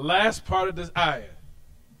about the last part of this ayah.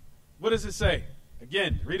 What does it say?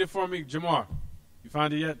 Again, read it for me, Jamar. You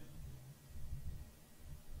find it yet?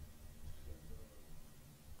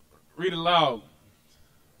 Read it loud.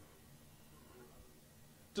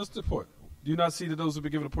 Just the point. Do you not see that those who be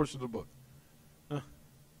given a portion of the book?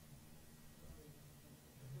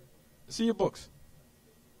 See your books.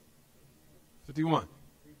 51.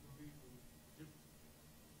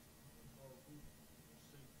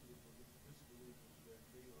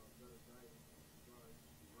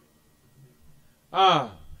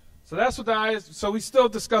 So that's what the ayah is. So we're still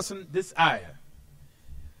discussing this ayah.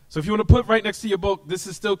 So if you want to put right next to your book, this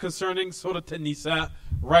is still concerning Surah An-Nisa.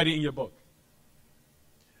 Write it in your book.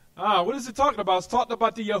 What is it talking about? It's talking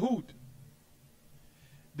about the Yahud.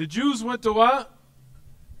 The Jews went to what?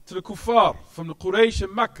 To the Kuffar from the Quraysh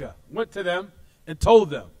in Mecca. Went to them and told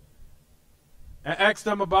them. And asked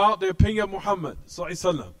them about the opinion of Muhammad sallallahu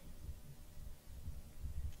alaihi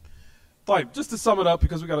wasallam. Just to sum it up,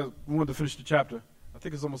 because we wanted to finish the chapter. I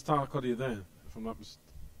think it's almost time to call you then, if I'm not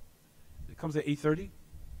mistaken. It comes at 8:30.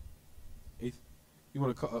 You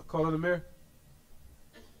want to call it Amir?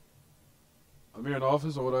 Amir in the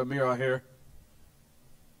office, or Amir out here?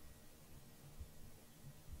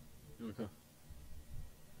 You want to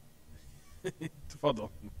come? Tafadal.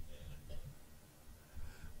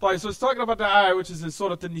 So it's talking about the ayah which is in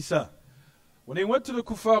Surah An-Nisa. When they went to the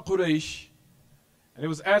Kuffar Quraysh, and it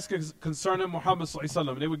was asking concerning Muhammad sallallahu alaihi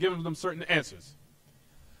wasallam, and they were giving them certain answers.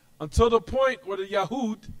 Until the point where the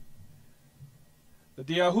Yahud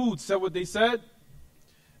said what they said,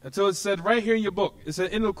 until it said right here in your book, it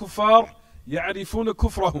said, Innal kuffar ya'rifuna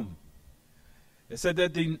kufrahum. It said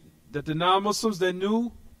that the non-Muslims, they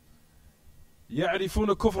knew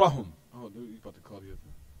ya'rifuna kufrahum. Oh, he's about to call you.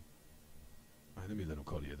 All right, let me let him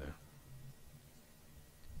call you there.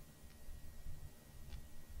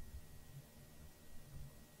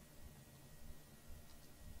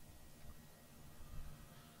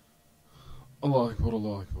 Allah Akbar,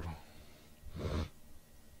 Allah Akbar.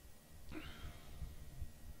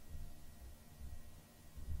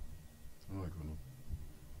 Allah Akbar.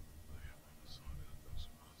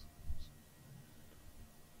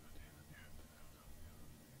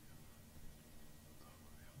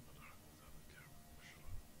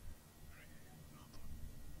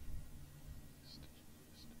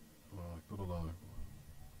 Allah Akbar.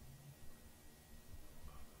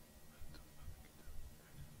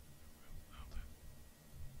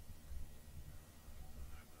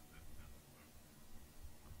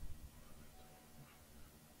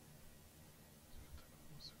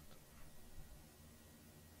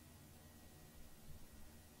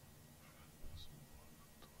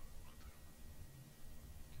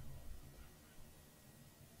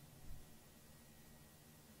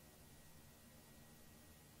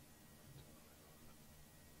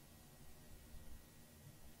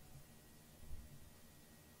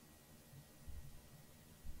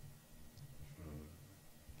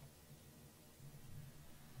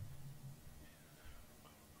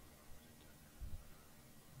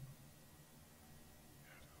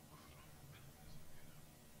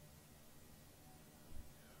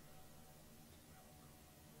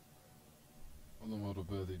 اللهم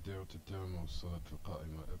رب هذه الدعوة التامة والصلاة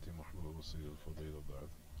القائمة آتي محمد الوسيلة الفضيلة بعد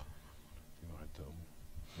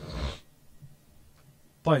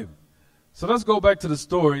طيب. So let's go back to the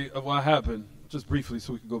story of what happened, just briefly,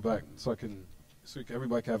 so we can go back,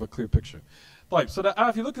 everybody can have a clear picture. طيب. So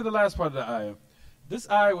if you look at the last part of the ayah, this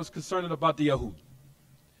ayah was concerning about the Yahud.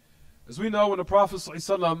 As we know, when the Prophet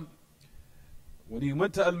ﷺ, when he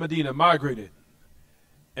went to Al-Madinah, migrated,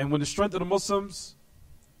 and when the strength of the Muslims,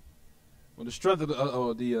 when the strength of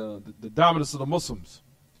the dominance of the Muslims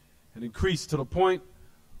had increased to the point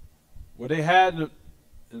where they had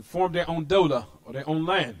and formed their own dawla, or their own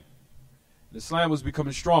land, and Islam was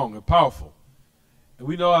becoming strong and powerful. And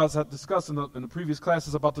we know, as I discussed in the previous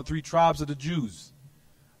classes, about the 3 tribes of the Jews.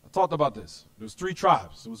 I talked about this. There was 3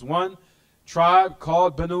 tribes. There was one tribe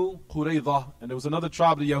called Banu Qurayza, and there was another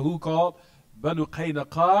tribe of the Yahud called Banu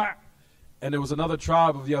Qaynaqa', and there was another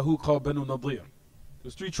tribe of Yahud called Banu Nadir.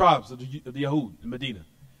 There's 3 tribes of the Yahud in Medina.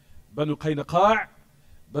 Banu Qaynaqa',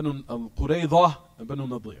 Banu Qurayza, and Banu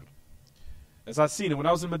Nadir. As I seen it, when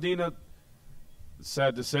I was in Medina, it's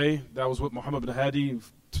sad to say, that was with Muhammad bin Hadi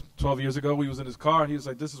 12 years ago. We was in his car. He was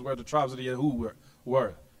like, this is where the tribes of the Yahud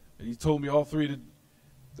were. And he told me all 3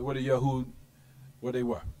 were the Yahud, where they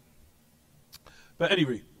were. But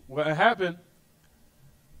anyway, what happened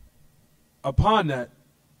upon that,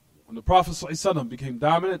 when the Prophet ﷺ became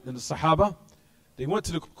dominant in the Sahaba, they went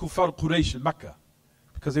to the Kuffar Quraysh in Mecca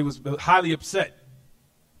because they was highly upset.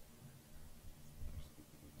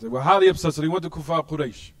 They were highly upset, so they went to Kuffar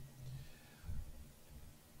Quraysh.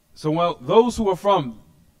 So while those who were from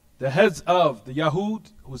the heads of the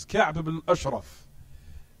Yahud was Ka'b ibn Ashraf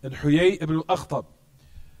and Huyay ibn al-Akhtab.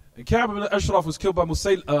 And Ka'b ibn Ashraf was killed by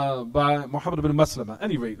Muhammad ibn Maslama. At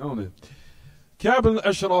any rate, I don't know. Ka'b ibn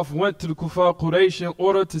Ashraf went to the Kuffar Quraysh in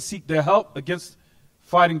order to seek their help against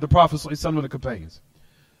fighting the Prophet ﷺ and the companions.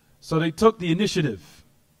 So they took the initiative.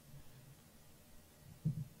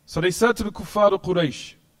 So they said to the Kuffar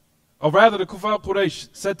Quraysh, or rather the Kuffar Quraysh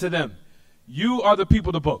said to them, you are the people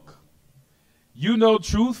of the book. You know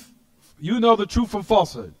truth. You know the truth from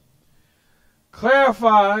falsehood.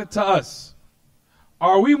 Clarify to us,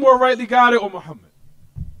 are we more rightly guided or Muhammad?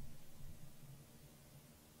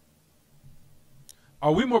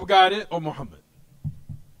 Are we more guided or Muhammad?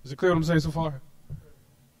 Is it clear what I'm saying so far?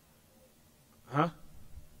 Huh?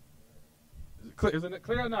 Is it clear? Isn't it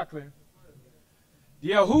clear or not clear?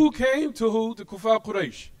 Yeah, who came to who? The Kuffar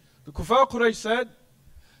Quraysh. The Kuffar Quraysh said,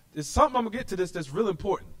 there's something I'm going to get to this that's real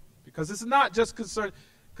important. Because it's not just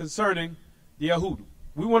concerning the Yahud.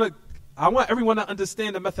 I want everyone to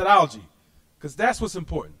understand the methodology. Because that's what's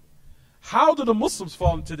important. How do the Muslims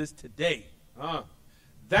fall into this today?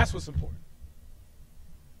 That's what's important.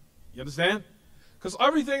 You understand? Because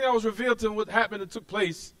everything that was revealed to what happened and took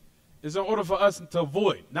place is in order for us to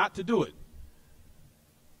avoid, not to do it.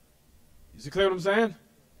 Is it clear what I'm saying?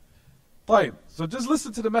 Fine. So just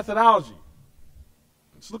listen to the methodology.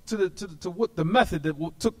 Let's look to what the method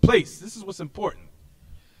that took place. This is what's important.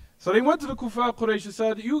 So they went to the Kuffar Quraysh and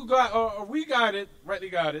said, are we guided,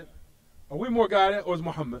 rightly guided? Are we more guided, or is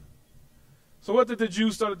Muhammad? So what did the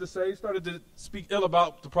Jews started to say? Started to speak ill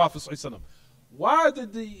about the Prophet ﷺ. Why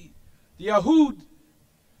did the Yahud,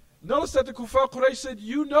 notice that the Kuffar Quraysh said,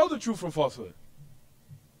 you know the truth from falsehood.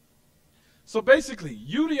 So basically,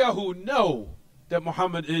 you the Yahud know that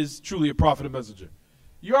Muhammad is truly a prophet and messenger.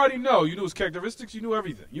 You already know. You knew his characteristics. You knew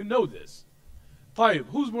everything. You know this. Tayyib,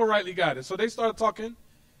 who's more rightly guided? So they started talking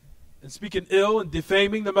and speaking ill and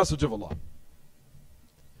defaming the message of Allah.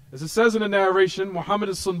 As it says in the narration, Muhammad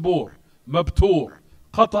is Sunbur, Mabtur,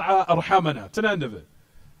 Qata'a Arhamana, to the end of it.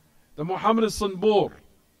 The Muhammad is Sunbur.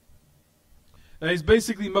 Now he's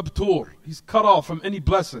basically Mabtur. He's cut off from any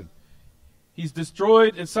blessing. He's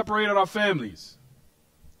destroyed and separated our families.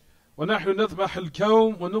 وَنَحْنُ نَذْبَحُ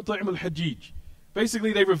الْكَوْمِ وَنُطْعِمُ الْحَجِيجِ.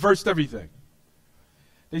 Basically, they reversed everything.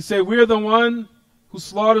 They say, we're the one who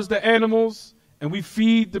slaughters the animals, and we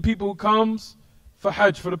feed the people who comes for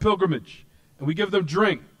Hajj, for the pilgrimage. And we give them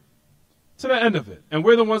drink. To the end of it. And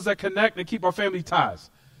we're the ones that connect and keep our family ties.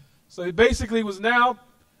 So it basically was now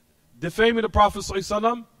defaming the Prophet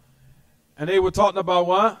ﷺ, and they were talking about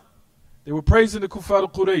what? They were praising the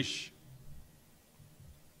Kuffar Quraysh.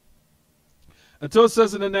 Until it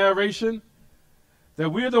says in the narration that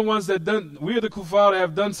we're the ones we're the kuffar that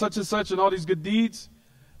have done such and such and all these good deeds,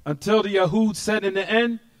 until the Yahud said in the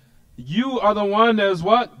end, you are the one that is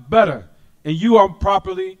what? Better. And you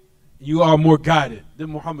are more guided than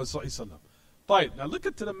Muhammad ﷺ. Right, now look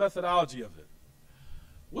into the methodology of it.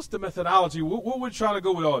 What's the methodology? What we're trying to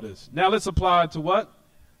go with all this? Now let's apply it to what?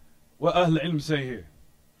 What Ahl Ilm say here.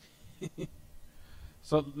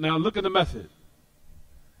 So now look at the method.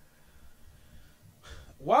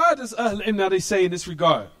 Why does Ahl Ilm now they say in this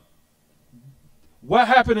regard? What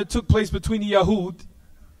happened that took place between the Yahud,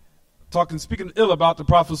 speaking ill about the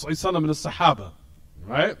Prophet ﷺ and the Sahaba,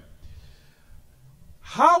 right?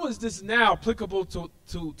 How is this now applicable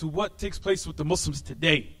to what takes place with the Muslims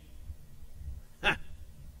today? Huh.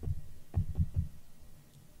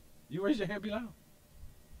 You raise your hand, Bilal.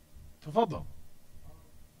 Tafadhal.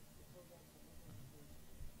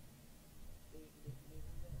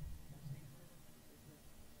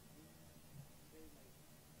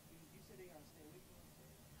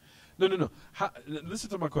 No. Listen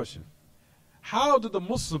to my question. How did the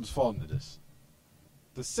Muslims fall into this?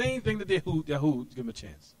 The same thing that the Yahud give them a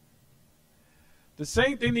chance. The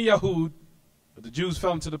same thing the Yahud, but the Jews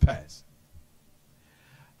fell into the past.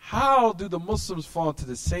 How do the Muslims fall into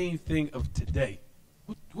the same thing of today?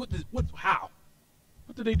 How?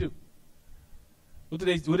 What did they do? What did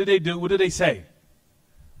they do? What did they say?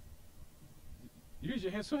 You raise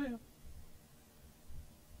your hand, Sohail.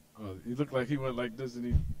 Oh, he looked like he went like this and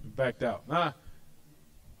he backed out. Nah.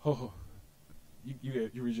 Oh, you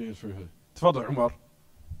raise your hands for her. Tafadhal, Umar.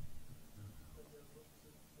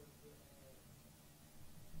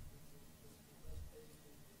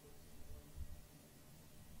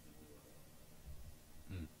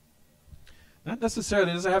 Not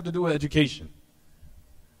necessarily. It doesn't have to do with education.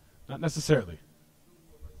 Not necessarily.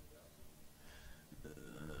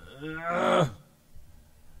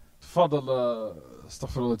 Tafadhal,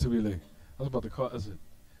 astaghfirullah to be late. I was about to call Asif.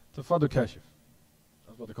 Tafadhal Kashif.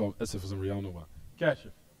 I was about to call Asif for some reason. I don't know why.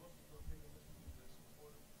 Kashif.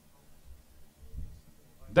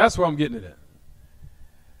 That's where I'm getting it at.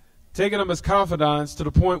 Taking them as confidants to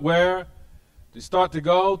the point where they start to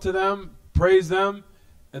go to them, praise them,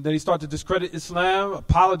 and then he started to discredit Islam,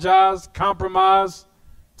 apologize, compromise,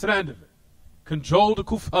 to the end of it. Control the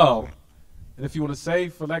kuffar. And if you want to say,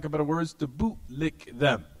 for lack of better words, to bootlick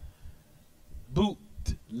them.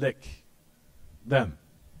 Bootlick them.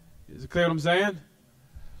 Is it clear what I'm saying?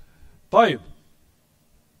 طيب.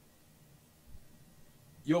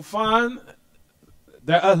 You'll find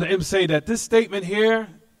that Ahl Ilm say that this statement here,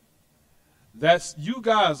 that's you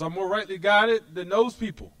guys are more rightly guided than those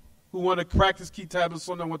people who want to practice Kitaab and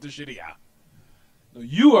Sunnah with the Sharia. No,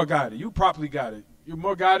 you are guided. You properly guided. You're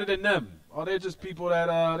more guided than them. Or they're just people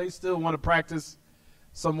that they still want to practice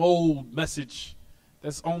some old message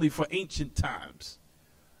that's only for ancient times.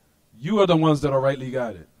 You are the ones that are rightly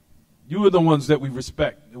guided. You are the ones that we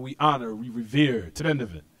respect and we honor, we revere, to the end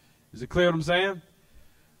of it. Is it clear what I'm saying?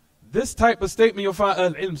 This type of statement you'll find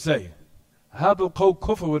Al-Ilm say, هَذَا الْقَوْ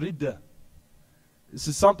كُفْرٌ وَرِدَّةٌ. This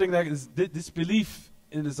is something that is disbelief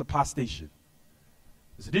and is apostation.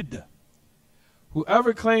 It's ridda.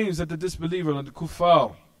 Whoever claims that the disbeliever and the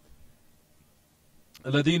kuffar,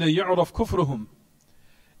 الَّذِينَ يُعْرَفْ كُفْرُهُمْ,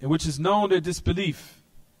 in which is known their disbelief,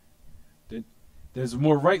 that is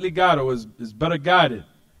more rightly guided or is better guided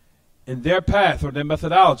in their path or their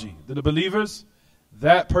methodology than the believers,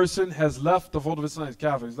 that person has left the fold of Islam. He's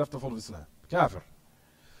kafir. He's left the fold of Islam. Kafir.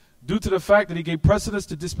 Due to the fact that he gave precedence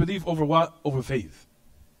to disbelief over what? Over faith.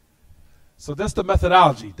 So that's the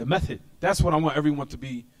methodology, the method. That's what I want everyone to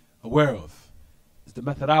be aware of, is the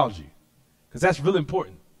methodology. Because that's really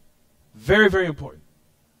important. Very, very important.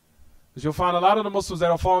 Because you'll find a lot of the Muslims that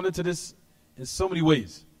are falling into this in so many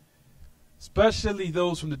ways. Especially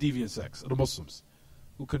those from the deviant sects of the Muslims,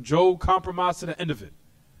 who cajole, compromise to the end of it.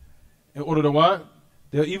 In order to what?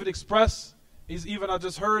 They'll even express, I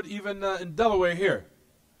just heard even in Delaware here.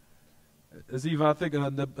 It's even, I think, our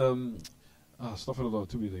brother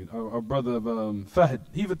Fahd,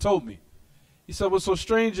 he even told me. He said what's so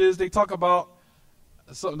strange is they talk about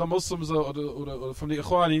the Muslims or from the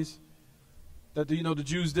Ikhwanis, that the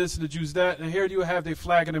Jews this and the Jews that, and here you have their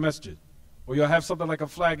flag in the masjid. Or you'll have something like a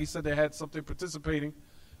flag. He said they had something participating,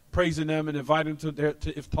 praising them and inviting them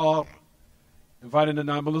to iftar, inviting the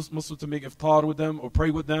non-Muslims to make iftar with them or pray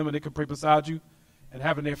with them, and they can pray beside you, and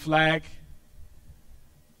having their flag.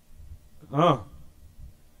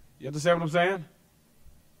 You understand what I'm saying?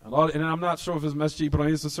 And I'm not sure if it's Masjid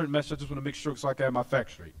Ibrahim. It's a certain masjid. I just want to make sure so I can have my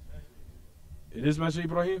facts straight. It is Masjid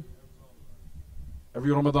Ibrahim?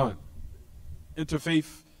 Every Ramadan. Interfaith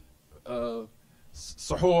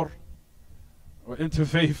suhoor or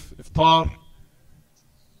interfaith iftar.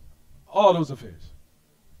 All those affairs.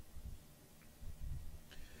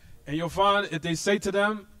 And you'll find if they say to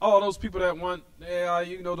them, those people that want,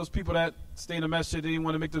 those people that stay in the masjid, they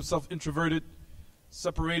want to make themselves introverted,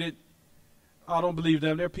 separated. I don't believe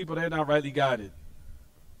them. They're people that are not rightly guided.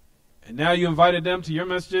 And now you invited them to your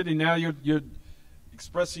masjid, and now you're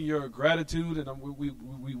expressing your gratitude, and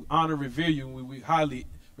we honor, revere you, and we highly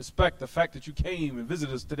respect the fact that you came and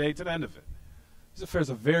visited us today to the end of it. These affairs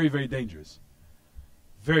are very, very dangerous.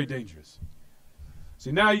 Very dangerous.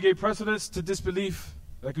 See, now you gave precedence to disbelief.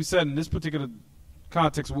 Like we said, in this particular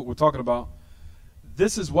context of what we're talking about,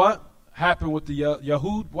 this is what happened with the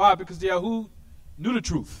Yahud. Why? Because the Yahud knew the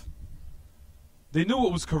truth. They knew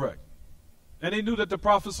what was correct. And they knew that the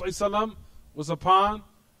Prophet ﷺ was upon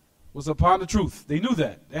the truth. They knew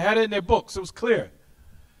that. They had it in their books. It was clear.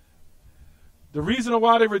 The reason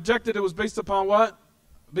why they rejected it was based upon what?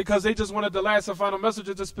 Because they just wanted the last and final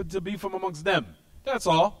messenger to be from amongst them. That's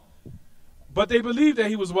all. But they believed that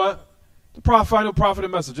he was what? The final prophet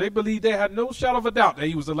and messenger. They believed, they had no shadow of a doubt that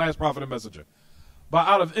he was the last prophet and messenger. but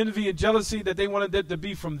out of envy and jealousy that they wanted it to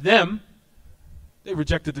be from them, they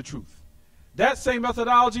rejected the truth. That same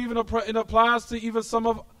methodology even applies to even some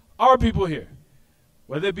of our people here.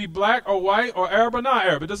 Whether it be black or white or Arab or not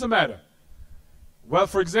Arab, it doesn't matter. Well,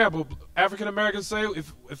 for example, African Americans say,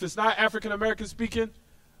 if it's not African American speaking,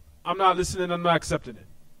 I'm not listening, I'm not accepting it.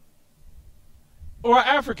 Or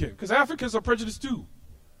African, because Africans are prejudiced too.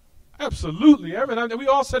 Absolutely. We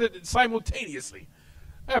all said it simultaneously.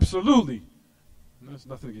 Absolutely. There's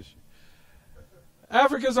nothing against you.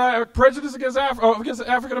 Africans are prejudiced against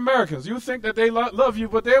African Americans. You think that they love you,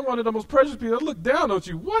 but they're one of the most prejudiced people. They look down on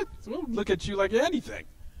you. What? They don't look at you like anything.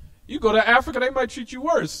 You go to Africa, they might treat you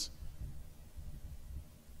worse.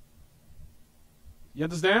 You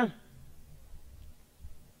understand?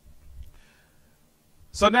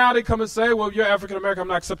 So now they come and say, well, you're African American, I'm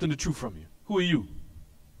not accepting the truth from you. Who are you?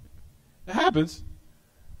 It happens.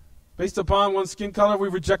 Based upon one's skin color, we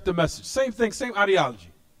reject the message. Same thing, same ideology.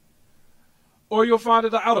 Or you'll find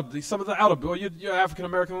it some of the out, or you're African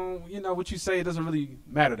American, you know, what you say, it doesn't really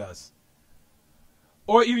matter to us.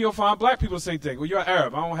 Or even you'll find black people the same thing. Well, you're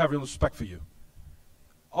Arab, I don't have real respect for you.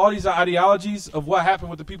 All these are ideologies of what happened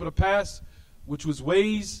with the people of the past, which was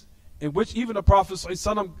ways in which even the Prophet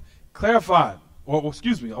ﷺ clarified, or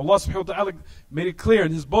excuse me, Allah subhanahu wa ta'ala made it clear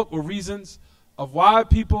in his book were reasons of why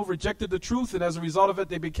people rejected the truth, and as a result of it,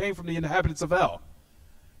 they became from the inhabitants of hell.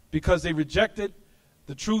 Because they rejected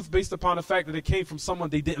the truth based upon the fact that it came from someone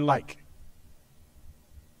they didn't like.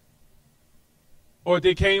 Or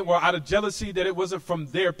they came out of jealousy that it wasn't from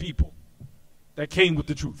their people that came with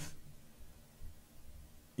the truth.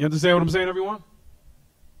 You understand what I'm saying, everyone?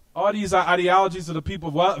 All these are ideologies of the people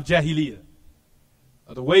of what? Of Jahiliyyah.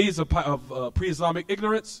 Of the ways of pre-Islamic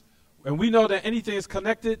ignorance. And we know that anything is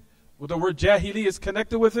connected with the word Jahiliyyah is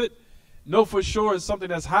connected with it. Know for sure it's something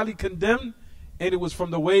that's highly condemned, and it was from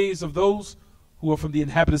the ways of those who are from the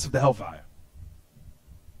inhabitants of the hellfire.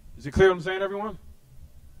 Is it clear what I'm saying, everyone?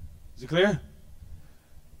 Is it clear?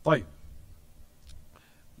 Right.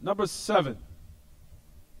 Number 7.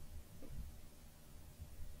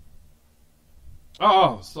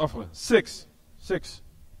 Start with 6. 6.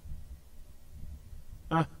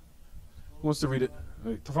 Who wants to read it?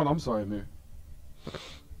 Hey, Tafan, I'm sorry, Amir.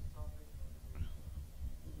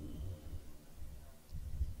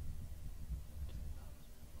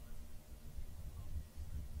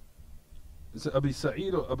 Is it Abi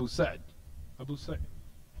Sa'id or Abu Sa'd? Abu Sa'id.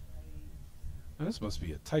 Now, this must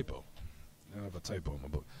be a typo. I have a typo in my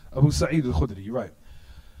book. Abu Sa'id al-Khudri, you're right.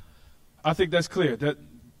 I think that's clear. That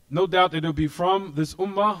no doubt that it'll be from this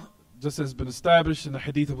ummah, just as has been established in the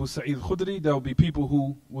hadith of Abu Sa'id al-Khudri, there will be people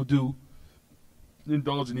who will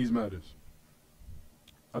indulge in these matters.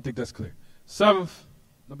 I think that's clear. 7th,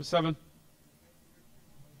 number 7.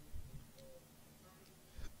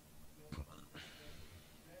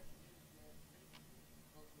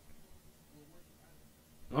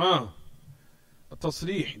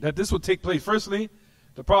 At-Tasrih, that this would take place. Firstly,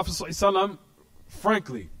 the Prophet ﷺ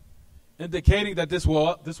frankly indicating that this will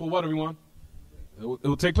what, everyone? It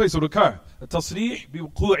will take place, it will occur. At-Tasrih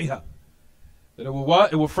bi-wuqu'iha. That it will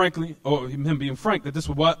what? It will frankly, or him being frank, that this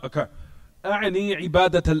will what? Occur. أعني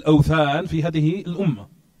عبادة الأوثان في هذه الأمة.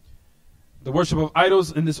 The worship of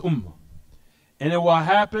idols in this ummah. And it will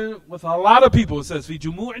happen with a lot of people, it says, في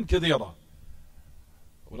جموع كثيرة.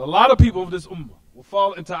 With a lot of people of this ummah will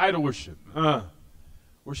fall into idol worship.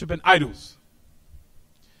 Worshiping idols.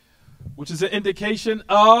 Which is an indication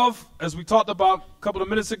of, as we talked about a couple of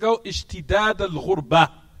minutes ago, ishtidad al-ghurba.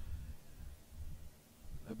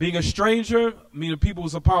 Being a stranger, meaning people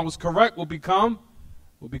whose upon was correct, will become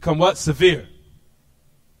what? Severe.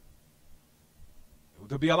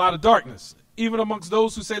 There'll be a lot of darkness. Even amongst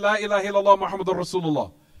those who say, La ilaha illallah Muhammadur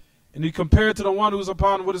Rasulullah. And you compare it to the one who's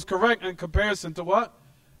upon what is correct in comparison to what?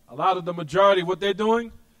 A lot of the majority of what they're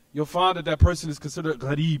doing, you'll find that person is considered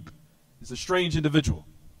gharib. It's a strange individual.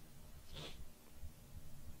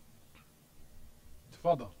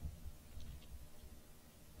 Tafadal.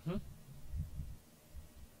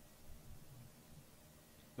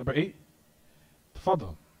 Number 8.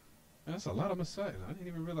 Tafadal. That's a lot of masail. I didn't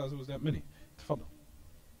even realize it was that many. Tafadal.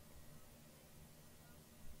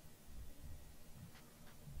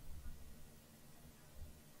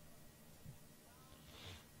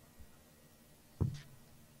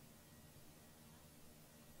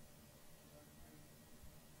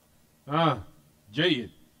 Jayyid.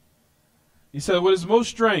 He said, what is most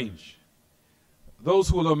strange, those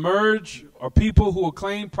who will emerge are people who will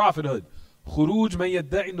claim prophethood. Khuruj man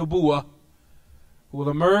yadda'i nubuwah. Who will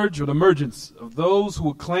emerge, or the emergence of those who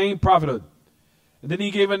will claim prophethood. And then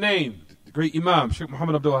he gave a name, the great Imam, Sheikh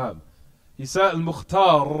Muhammad Abdul Wahab. He said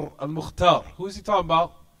Al-Mukhtar. Who is he talking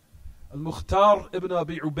about? Al-Mukhtar ibn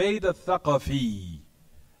Abi Ubaid al-Thaqafi.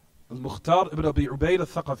 Al-Mukhtar ibn Abi Ubaid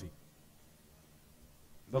al-Thaqafi.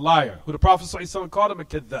 The liar, who the Prophet ﷺ called him a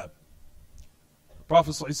Kitaab. The Prophet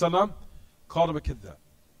ﷺ called him a Kitaab.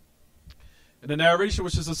 In the narration,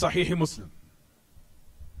 which is a Sahih Muslim,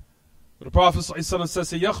 the Prophet ﷺ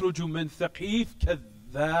says, يَخْرُجُ مِنْ ثَقِيفٍ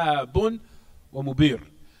كَذَّابٌ وَمُبِيرٌ.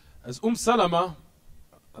 As Salama,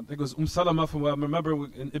 I think it was Salama, from what I remember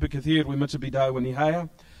in Ibn Kathir, we mentioned Bidayah wa Nihaya,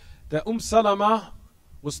 that Salama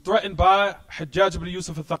was threatened by Hajjaj ibn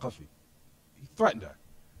Yusuf al-Thaqafi. He threatened her.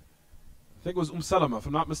 I think it was Salama, if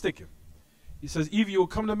I'm not mistaken. He says, either you'll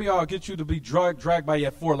come to me or I'll get you to be dragged by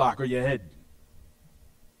your forelock or your head.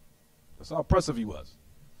 That's how oppressive he was.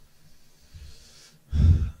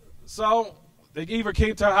 So, they either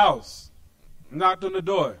came to her house, knocked on the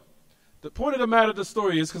door. The point of the matter of the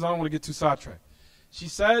story is, because I don't want to get too sidetracked, she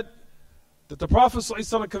said that the Prophet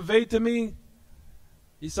ﷺ conveyed to me,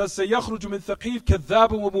 he says, سَيَخْرُجُ مِنْ ثَقِيفٍ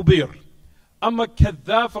كَذَّابٌ وَمُبِيرٌ أَمَّا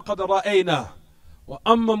كَذَّابٌ فَقَدْ رَأَيْنَا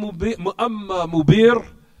وَأَمَّا مُبِيرٌ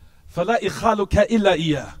فَلَا إِخَالُكَ إِلَّا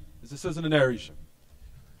إِيَّهُ. As it says in the narration.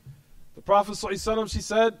 The Prophet ﷺ, she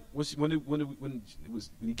said, when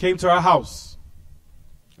he came to our house,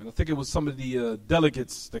 and I think it was some of the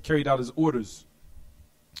delegates that carried out his orders,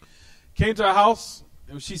 came to our house,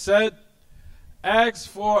 and she said, asked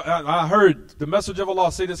for, I heard the Messenger of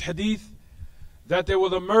Allah say this hadith, that there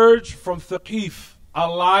will emerge from Thaqif a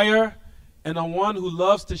liar and a one who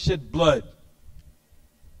loves to shed blood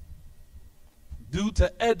due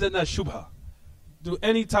to adna shubha, do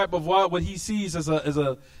any type of what he sees as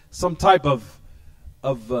some type of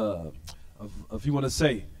if you want to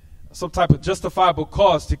say some type of justifiable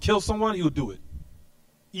cause to kill someone, he will do it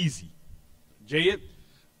easy. Jayyid.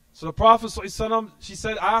 So the Prophet ﷺ, she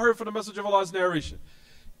said, I heard from the Messenger of Allah's narration.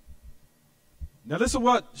 Now listen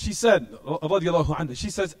what she said. She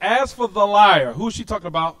says, as for the liar, who is she talking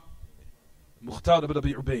about? Mukhtar ibn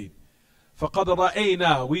Abi Ubaid. فَقَدْ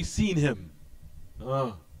رَأَيْنَا, we've seen him.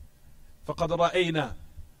 فَقَدْ رَأَيْنَا.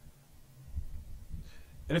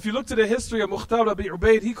 And if you look to the history of Mukhtar ibn Abi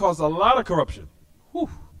Ubaid, he caused a lot of corruption. Whew.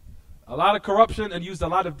 A lot of corruption and used a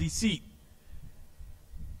lot of deceit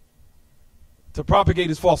to propagate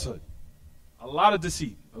his falsehood. A lot of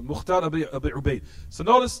deceit. Mukhtar Abi Ubaid. So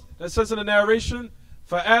notice that says in the narration,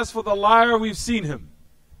 for as for the liar, we've seen him.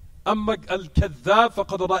 أَمَّا الْكَذَّابِ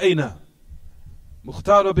فَقَدْ رَأَيْنَا.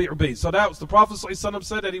 Mukhtar Abi Ubaid. So that was the Prophet ﷺ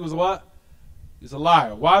said that he was a what? He's a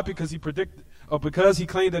liar. Why? Because he predicted, or because he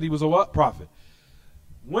claimed that he was a what? Prophet.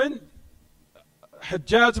 When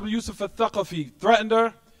Hajjaj ibn Yusuf al-Thaqafi threatened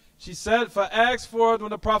her, she said, for asked for it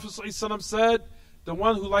when the Prophet ﷺ said, the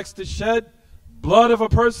one who likes to shed blood of a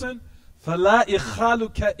person, فَلَا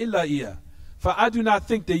إِخَالُكَ إِلَّا إِيَّهُ. For I do not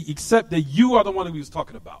think that except that you are the one who he was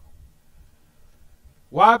talking about.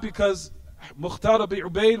 Why? Because Mukhtar Abi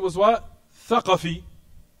Ubaid was what? Thaqafi.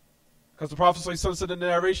 Because the Prophet ﷺ said in the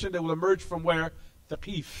narration, they will emerge from where?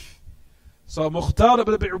 Thaqif. So Mukhtar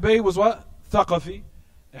Abi Ubaid was what? Thaqafi.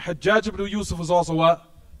 And Hajjaj ibn Yusuf was also what?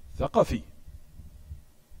 Thaqafi.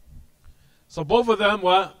 So both of them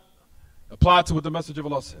what? Applied to what the Messenger of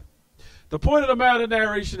Allah said. The point of the matter of the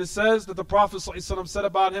narration, it says that the Prophet ﷺ said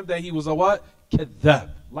about him that he was a what? Kitaab.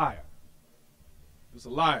 Liar. He was a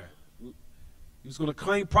liar. He was going to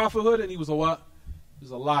claim prophethood and he was a what? He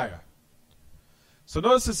was a liar. So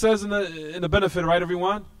notice it says in the benefit, right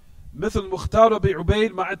everyone? مثل مختار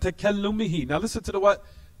بعبيد مع تكلمه. Now listen to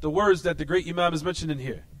the words that the great Imam is mentioning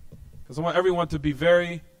here. Because I want everyone to be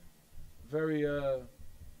very, very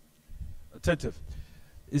attentive.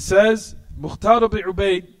 It says, Mukhtar ibn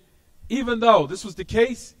Ubaid, even though this was the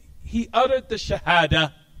case, he uttered the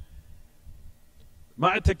shahada.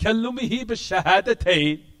 مع تكلمه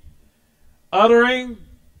بالشهادتين, uttering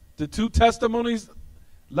the two testimonies,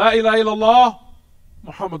 La ilaha illallah,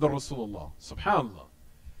 Muhammad Rasulullah. Subhanallah.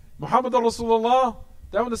 Muhammad Rasulullah,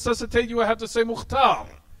 that would necessitate you would have to say Mukhtar.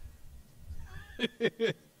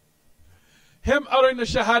 Him uttering the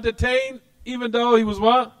shahadatain, even though he was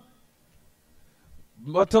what?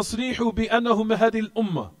 وَتَصْرِيحُ بِأَنَّهُ مَهَدِ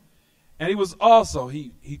الْأُمَّةِ. And he was also,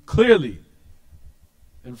 he clearly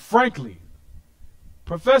and frankly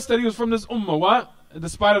professed that he was from this ummah. What? And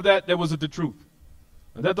despite of that, there was the truth.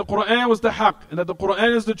 And that the Quran was the haqq, and that the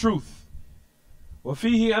Quran is the truth.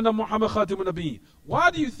 وَفِيهِ أَنَّ مُحَمَّدَ خَاتِمُ النَّبِيِّينَ.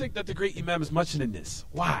 Why do you think that the great Imam is mentioning this?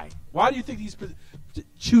 Why? Why do you think he's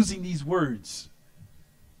choosing these words?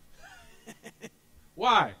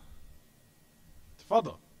 Why?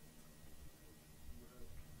 Tafadal.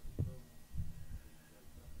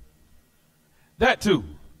 That too.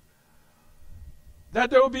 That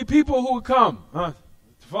there will be people who will come.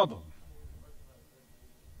 Tafadal.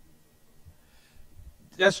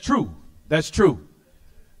 That's true. That's true.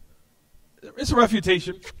 It's a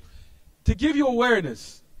refutation to give you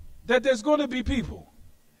awareness that there's going to be people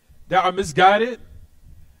that are misguided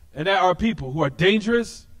and there are people who are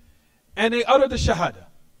dangerous and they utter the shahada.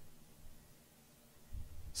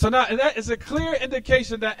 So now that is a clear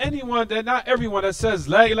indication that not everyone that says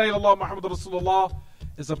La ilaha illallah Muhammadur Rasulullah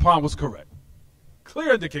is upon what's correct.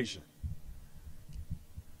 Clear indication.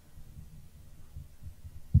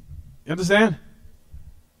 You understand?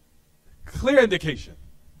 Clear indication.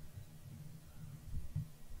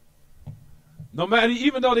 No matter,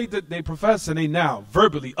 even though they profess and they now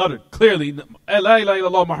verbally uttered clearly La ilaha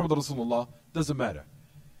illallah Muhammadur Rasulullah, doesn't matter.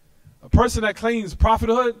 A person that claims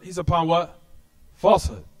prophethood, he's upon what?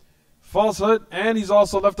 Falsehood. Falsehood, and he's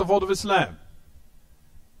also left the fold of Islam.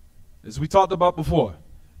 As we talked about before.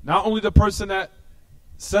 Not only the person that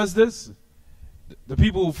says this, the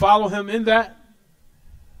people who follow him in that,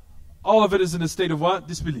 all of it is in a state of what?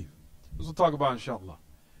 Disbelief. This we'll talk about inshallah.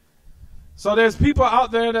 So there's people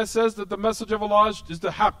out there that says that the message of Allah is the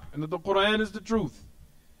haqq, and that the Quran is the truth.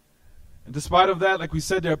 And despite of that, like we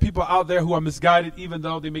said, there are people out there who are misguided even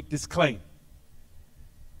though they make this claim.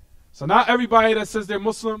 So not everybody that says they're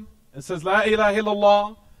Muslim and says La ilaha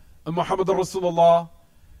illallah and Muhammadur Rasulullah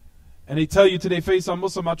and they tell you to their face, I'm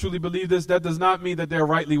Muslim, I truly believe this, that does not mean that they're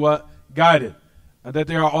rightly what? Guided. And that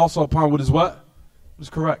they are also upon what is what? What is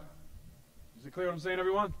correct. Is it clear what I'm saying,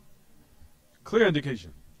 everyone? Clear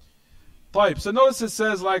indication. طيب. So notice it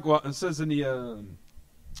says like what? It says in the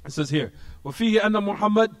it says here, وَفِيهِ أَنَّ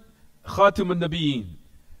مُحَمَّدْ خَاتِمُ النَّبِيِّينَ.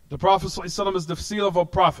 The Prophet ﷺ is the seal of all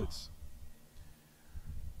prophets.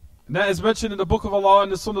 And that is mentioned in the book of Allah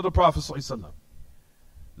and the Sunnah of the Prophet ﷺ.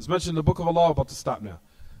 It's mentioned in the book of Allah, about to stop now.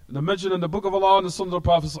 And it's mentioned in the book of Allah and the Sunnah of the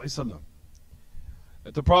Prophet ﷺ.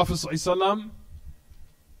 That the Prophet ﷺ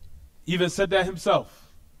even said that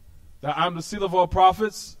himself. That I'm the seal of all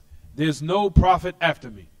prophets. There's no prophet after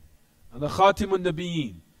me. And the Khatimun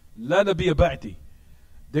Nabiyyin. La Nabiyya ba'di.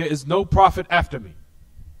 There is no prophet after me.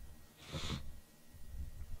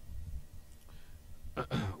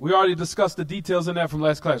 We already discussed the details in that from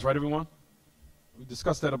last class, right, everyone? We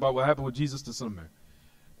discussed that about what happened with Jesus the Son of Mary.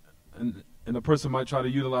 And a person might try to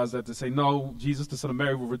utilize that to say, no, Jesus the Son of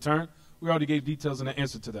Mary will return. We already gave details in the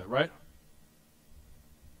answer to that, right?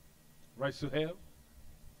 Right, Suhail?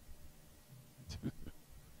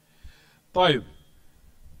 طيب.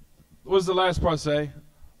 What does the last part say?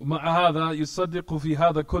 ومع هذا يصدق في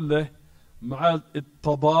هذا كله مع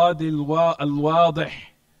التضاد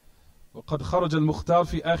الواضح وقد خرج المختار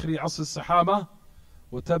في آخر عصر الصحابة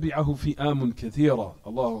وتبعه فئام كثيرة.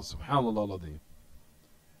 الله سبحان الله العظيم.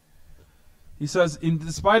 He says, in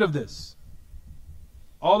spite of this,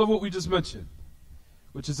 all of what we just mentioned,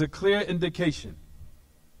 which is a clear indication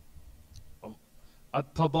of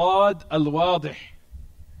التضاد الواضح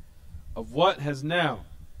of what has now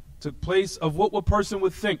took place, of what a person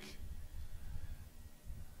would think,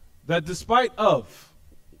 that despite of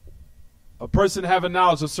a person having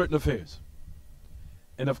knowledge of certain affairs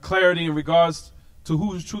and of clarity in regards to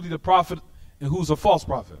who is truly the prophet and who's a false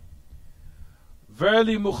prophet,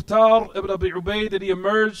 verily Mukhtar ibn Abi Ubayd, that he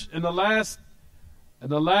emerged in the last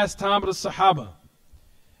time of the Sahaba,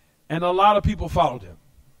 and a lot of people followed him.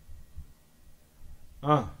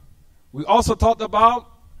 We also talked about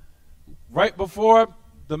right before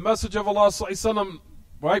the message of Allah ﷺ,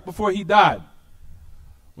 right before he died.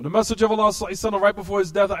 When the message of Allah ﷺ, right before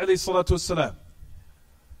his death, ﷺ,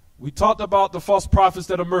 we talked about the false prophets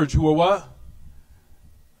that emerged, who were what?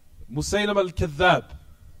 Musaylim al-Kidhab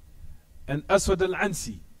and Aswad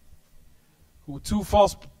al-Ansi, who were two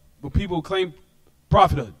false people who claimed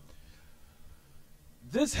prophethood.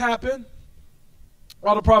 This happened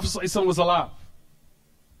while the Prophet ﷺ was alive.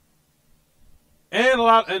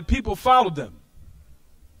 And people followed them.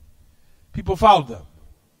 People followed them.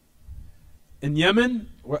 In Yemen,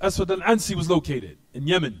 where Aswad al-Ansi was located, in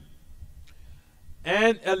Yemen.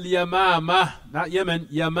 And al-Yamama, not Yemen,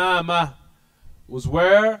 Yamama, was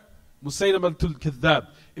where Musaylim al-Kidhab.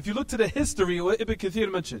 If you look to the history, what Ibn Kathir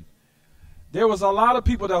mentioned, there was a lot of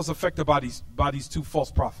people that was affected by these two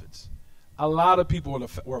false prophets. A lot of people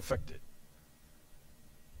were affected.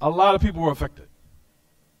 A lot of people were affected.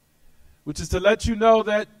 Which is to let you know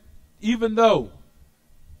that even though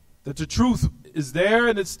that the truth is there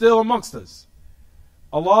and it's still amongst us,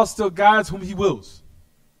 Allah still guides whom He wills.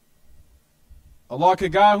 Allah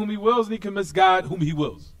can guide whom He wills, and He can misguide whom He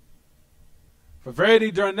wills. For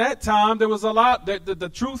verily, during that time, there was a lot,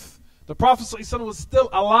 the truth, the Prophet ﷺ was still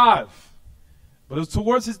alive. But it was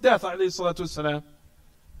towards his death, ﷺ.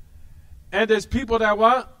 And there's people that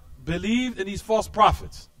what? Believed in these false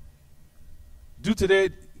prophets. Due to their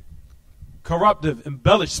corruptive,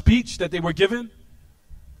 embellished speech that they were given,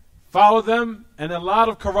 followed them, and a lot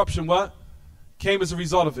of corruption came as a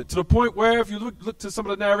result of it. To the point where, if you look to some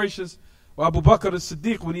of the narrations, where Abu Bakr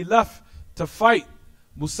as-Siddiq, when he left to fight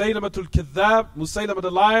Musaylimatul Kitaab, Musaylimah the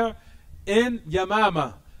liar, in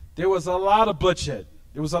Yamama, there was a lot of bloodshed.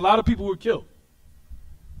 There was a lot of people who were killed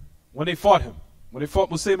when they fought him, when they fought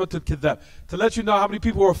Musaylimatul Kitaab. To let you know how many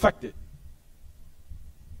people were affected.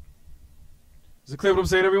 Is it clear what I'm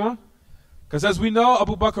saying, everyone? Because as we know,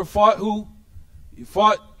 Abu Bakr fought who? He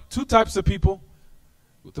fought two types of people.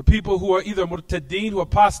 With the people who are either murtadeen, who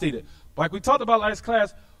apostated. Like we talked about last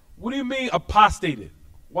class, what do you mean apostated?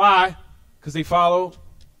 Why? Because they follow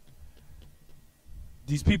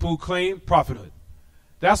these people who claim prophethood.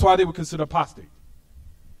 That's why they were considered apostate.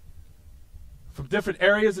 From different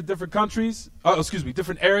areas of different countries,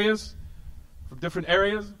 different areas, from different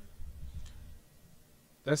areas,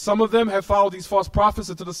 that some of them have followed these false prophets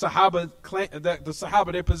until the Sahaba claim that the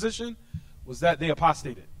Sahaba, their position was that they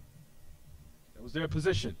apostated. That was their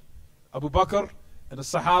position. Abu Bakr and the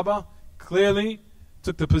Sahaba clearly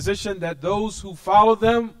took the position that those who followed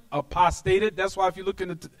them apostated. That's why if you look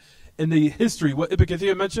in the history, what Ibn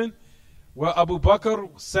Kathir mentioned, where Abu Bakr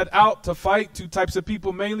set out to fight two types of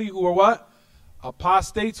people mainly who were what?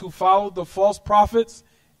 Apostates who followed the false prophets,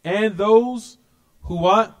 and those who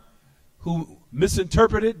what? Who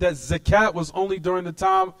misinterpreted that zakat was only during the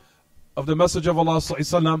time of the Messenger of Allah sallallahu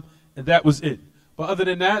alaihi wasallam, and that was it. But other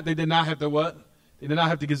than that, they did not have to what? They did not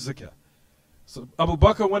have to give zakat. So Abu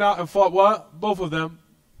Bakr went out and fought what? Both of them,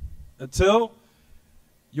 until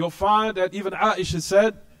you'll find that even Aisha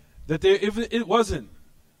said that it wasn't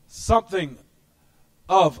something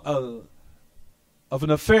of an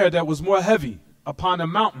affair that was more heavy upon the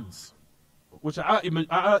mountains, which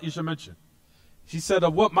Aisha mentioned. She said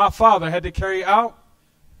of what my father had to carry out,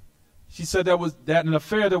 she said that an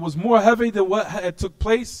affair that was more heavy than what had took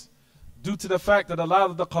place due to the fact that a lot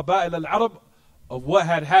of the Qaba'il al-Arab of what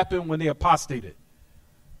had happened when they apostated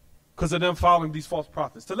because of them following these false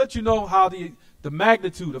prophets. To let you know how the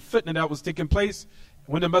magnitude of fitna that was taking place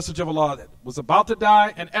when the Messenger of Allah was about to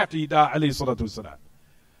die and after he died, alayhi salatu wasalam.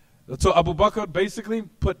 So Abu Bakr basically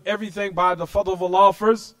put everything by the fadl of Allah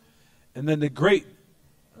first, and then the greatness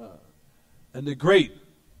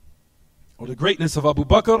of Abu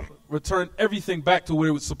Bakr returned everything back to where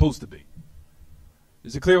it was supposed to be.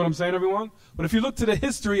 Is it clear what I'm saying, everyone? But if you look to the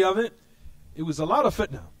history of it, it was a lot of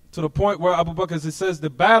fitna, to the point where Abu Bakr, as it says, the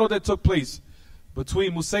battle that took place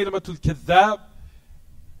between Musaylimatul Kitaab,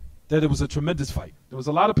 that it was a tremendous fight. There was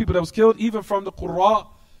a lot of people that was killed, even from the Qur'an.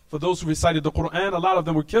 For those who recited the Qur'an, a lot of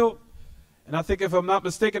them were killed. And I think, if I'm not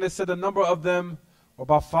mistaken, it said the number of them were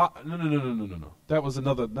about 5. No. That was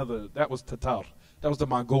that was Tatar. That was the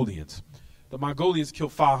Mongolians. The Mongolians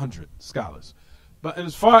killed 500 scholars. But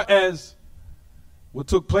as far as what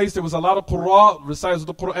took place, there was a lot of Qur'an, reciters of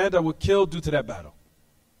the Qur'an, that were killed due to that battle.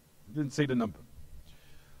 It didn't say the number.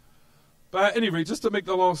 But at any rate, just to make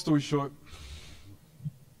the long story short,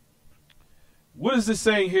 what is this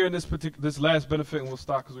saying here in this last benefit, and we'll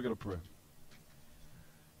stop because we're going to pray.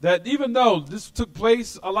 That even though this took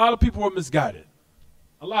place, a lot of people were misguided.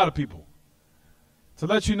 A lot of people. To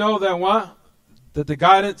let you know that what? That the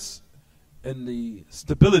guidance and the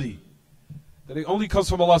stability, that it only comes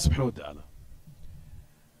from Allah subhanahu wa ta'ala.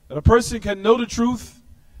 That a person can know the truth,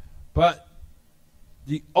 but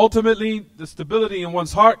ultimately the stability in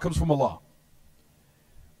one's heart comes from Allah.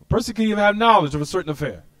 A person can even have knowledge of a certain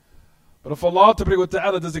affair, but if Allah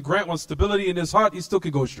ta'ala doesn't grant one stability in his heart, he still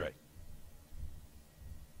can go astray.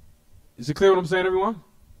 Is it clear what I'm saying, everyone?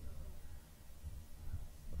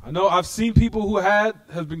 I know I've seen people who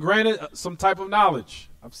have been granted some type of knowledge.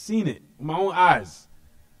 I've seen it with my own eyes.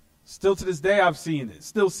 Still to this day, I've seen it.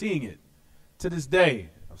 Still seeing it to this day.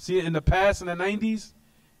 I've seen it in the past, in the 90s,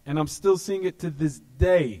 and I'm still seeing it to this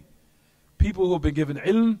day. People who have been given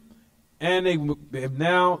ilm, and they have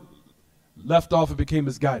now left off and became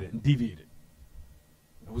misguided and deviated.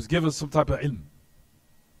 I was given some type of ilm.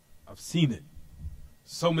 I've seen it.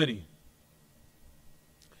 So many.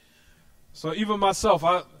 So even myself,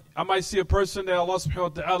 I might see a person that Allah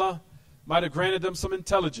subhanahu wa ta'ala might have granted them some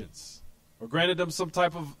intelligence, or granted them some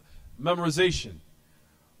type of memorization,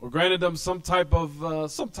 or granted them some type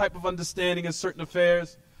of understanding in certain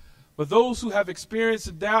affairs. But those who have experience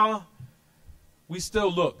in da'wah, we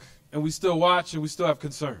still look, and we still watch, and we still have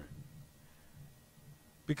concern.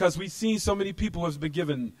 Because we've seen so many people who have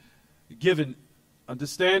been given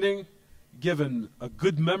understanding, given a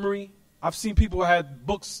good memory. I've seen people who had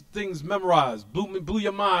books, things memorized, blew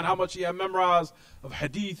your mind how much he had memorized of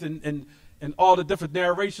hadith and all the different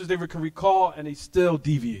narrations they can recall, and they still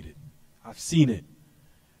deviated. I've seen it.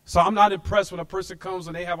 So I'm not impressed when a person comes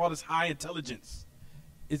and they have all this high intelligence.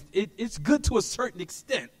 It's good to a certain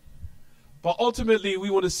extent. But ultimately, we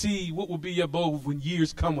want to see what will be your abode when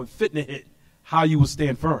years come, when fitna hit, how you will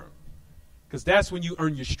stand firm. Because that's when you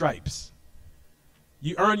earn your stripes.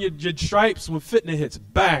 You earn your stripes when fitna hits,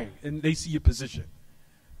 bang, and they see your position.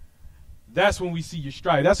 That's when we see your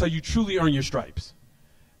stripes. That's how you truly earn your stripes.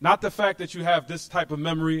 Not the fact that you have this type of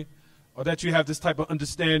memory, or that you have this type of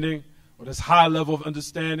understanding, or this high level of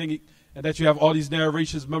understanding, and that you have all these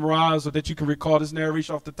narrations memorized, or that you can recall this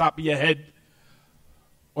narration off the top of your head,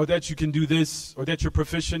 or that you can do this, or that you're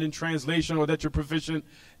proficient in translation, or that you're proficient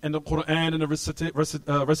in the Quran and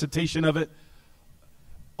the recitation of it.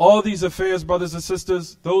 All these affairs, brothers and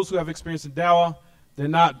sisters, those who have experience in dawah,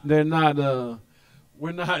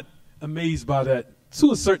 we're not amazed by that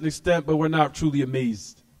to a certain extent, but we're not truly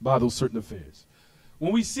amazed by those certain affairs.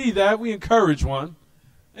 When we see that, we encourage one,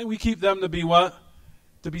 and we keep them to be what?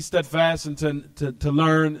 To be steadfast and to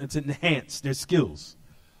learn and to enhance their skills.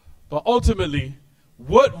 But ultimately,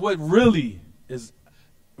 what really is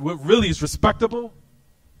respectable,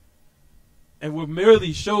 and what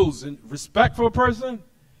merely shows respect for a person,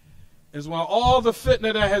 is when all the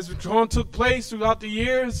fitna that has took place throughout the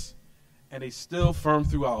years, and they still firm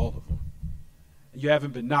throughout all of them. You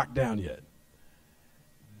haven't been knocked down yet.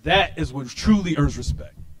 That is what truly earns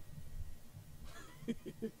respect.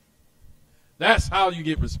 That's how you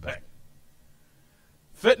get respect.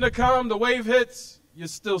 Fitna come, the wave hits, you're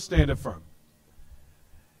still standing firm.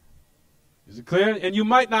 Is it clear? And you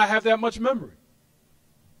might not have that much memory.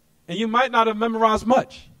 And you might not have memorized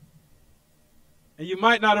much. And you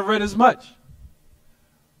might not have read as much.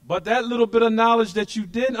 But that little bit of knowledge that you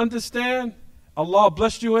did understand, Allah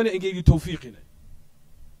blessed you in it and gave you tawfiq in it.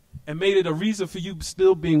 And made it a reason for you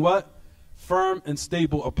still being what? Firm and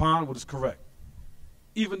stable upon what is correct.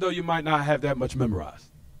 Even though you might not have that much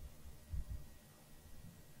memorized.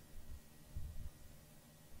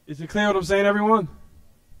 Is it clear what I'm saying, everyone?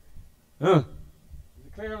 Is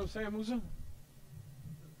it clear what I'm saying, Musa?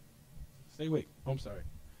 Stay awake. Oh, I'm sorry.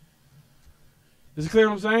 Is it clear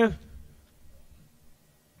what I'm saying?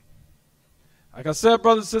 Like I said,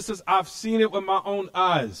 brothers and sisters, I've seen it with my own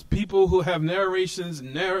eyes. People who have narrations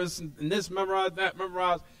and this memorized, that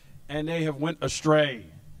memorized, and they have went astray.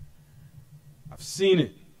 I've seen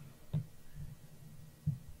it.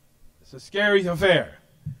 It's a scary affair.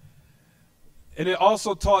 And it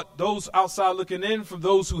also taught those outside looking in, from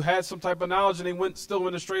those who had some type of knowledge and they still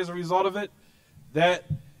went astray as a result of it, that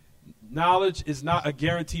knowledge is not a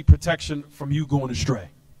guaranteed protection from you going astray.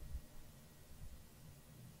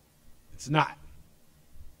 It's not.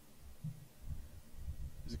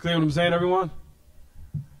 Is it clear what I'm saying, everyone?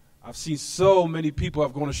 I've seen so many people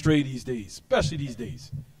have gone astray these days, especially these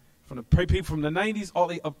days. From the people from the 90s all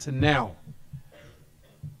the way up to now.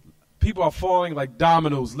 People are falling like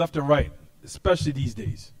dominoes left and right, especially these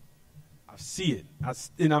days. I see it,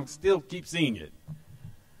 and I still keep seeing it.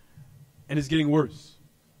 And it's getting worse.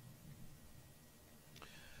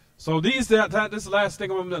 So this last thing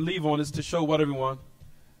I'm going to leave on is to show what everyone.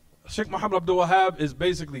 Sheikh Muhammad Abdul Wahab is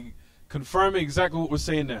basically confirming exactly what we're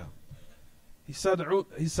saying now. He said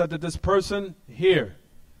that this person here,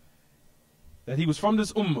 that he was from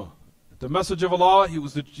this ummah, the message of Allah,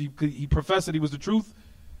 he professed that he was the truth,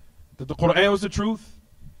 that the Quran was the truth,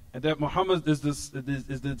 and that Muhammad is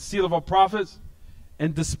the seal of our prophets.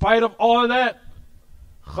 And despite of all of that,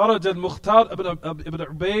 Kharaj al-Mukhtar ibn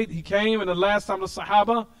Ubayd, he came in the last time of the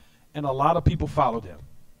Sahaba, and a lot of people followed him.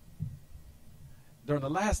 During the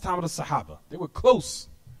last time of the Sahaba, they were close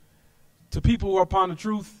to people who were upon the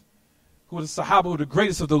truth, who were the Sahaba, who were the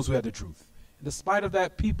greatest of those who had the truth. And despite of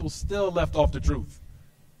that, people still left off the truth.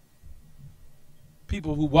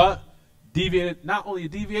 People who what? Deviated, not only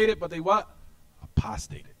deviated, but they what?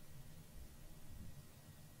 Apostated.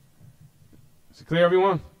 Is it clear,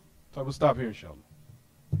 everyone? So we'll stop here, inshallah.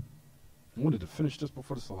 I wanted to finish this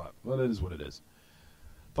before the salat. Well, it is what it is.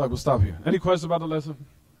 So we'll stop here. Any questions about the lesson?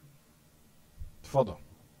 Tafadal.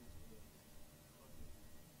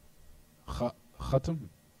 Khatam?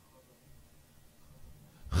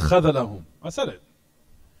 Khadalahum. I said it.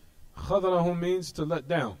 Khadalahum means to let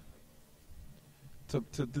down.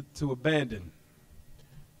 To abandon.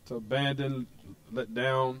 To abandon, let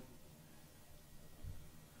down.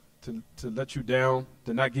 To let you down.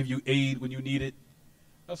 To not give you aid when you need it.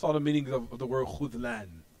 That's all the meaning of the word khudlan.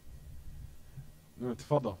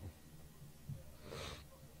 Tafadal.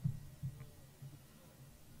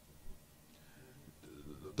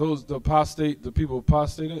 The people who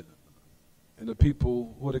apostated, and the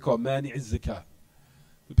people, what they call mani' zakah.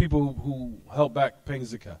 The people who held back paying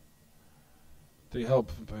zakah. They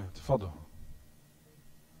help. Tafadal.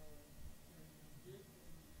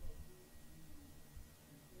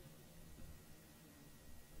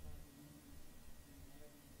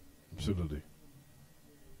 Absolutely.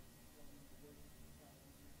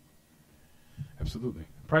 Absolutely.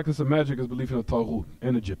 Practice of magic is belief in At-Tawheed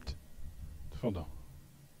in Egypt. Tafadal.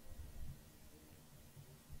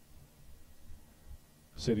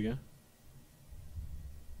 Say it again.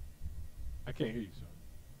 I can't hear you, sir.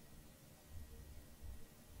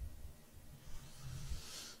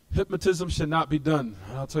 Hypnotism should not be done.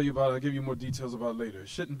 I'll tell you about it. I'll give you more details about it later. It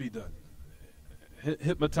shouldn't be done.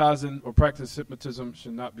 Hypnotizing or practice hypnotism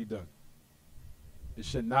should not be done. It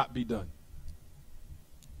should not be done.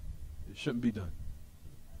 It shouldn't be done.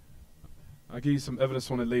 I'll give you some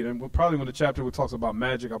evidence on it later. And we'll probably when the chapter talks about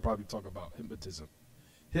magic, I'll probably talk about hypnotism.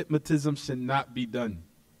 Hypnotism should not be done.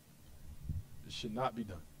 It should not be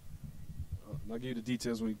done. I'll give you the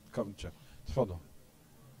details when we come to the chapter. Tafadal.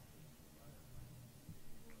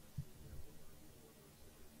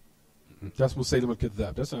 That's Musaylim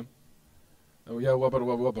al-Kitaab. That's him. Oh, yeah,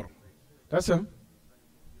 wabar. That's him.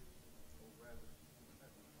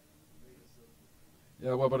 Yeah,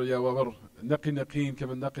 wabar. Naqi naqeen,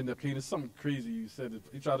 kaman naqi naqeen. It's something crazy you said.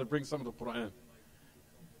 He tried to bring some of the Quran.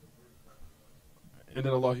 And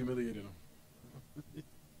then Allah humiliated him.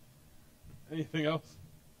 Anything else?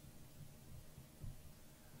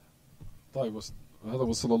 طيب هذا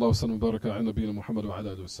وصلى الله وسلم وبارك على نبينا محمد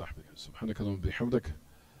وعلى آله وصحبه سبحانك اللهم وبحمدك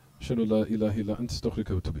أشهد أن لا إله إلا أنت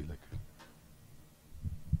أستغفرك وأتوب إليك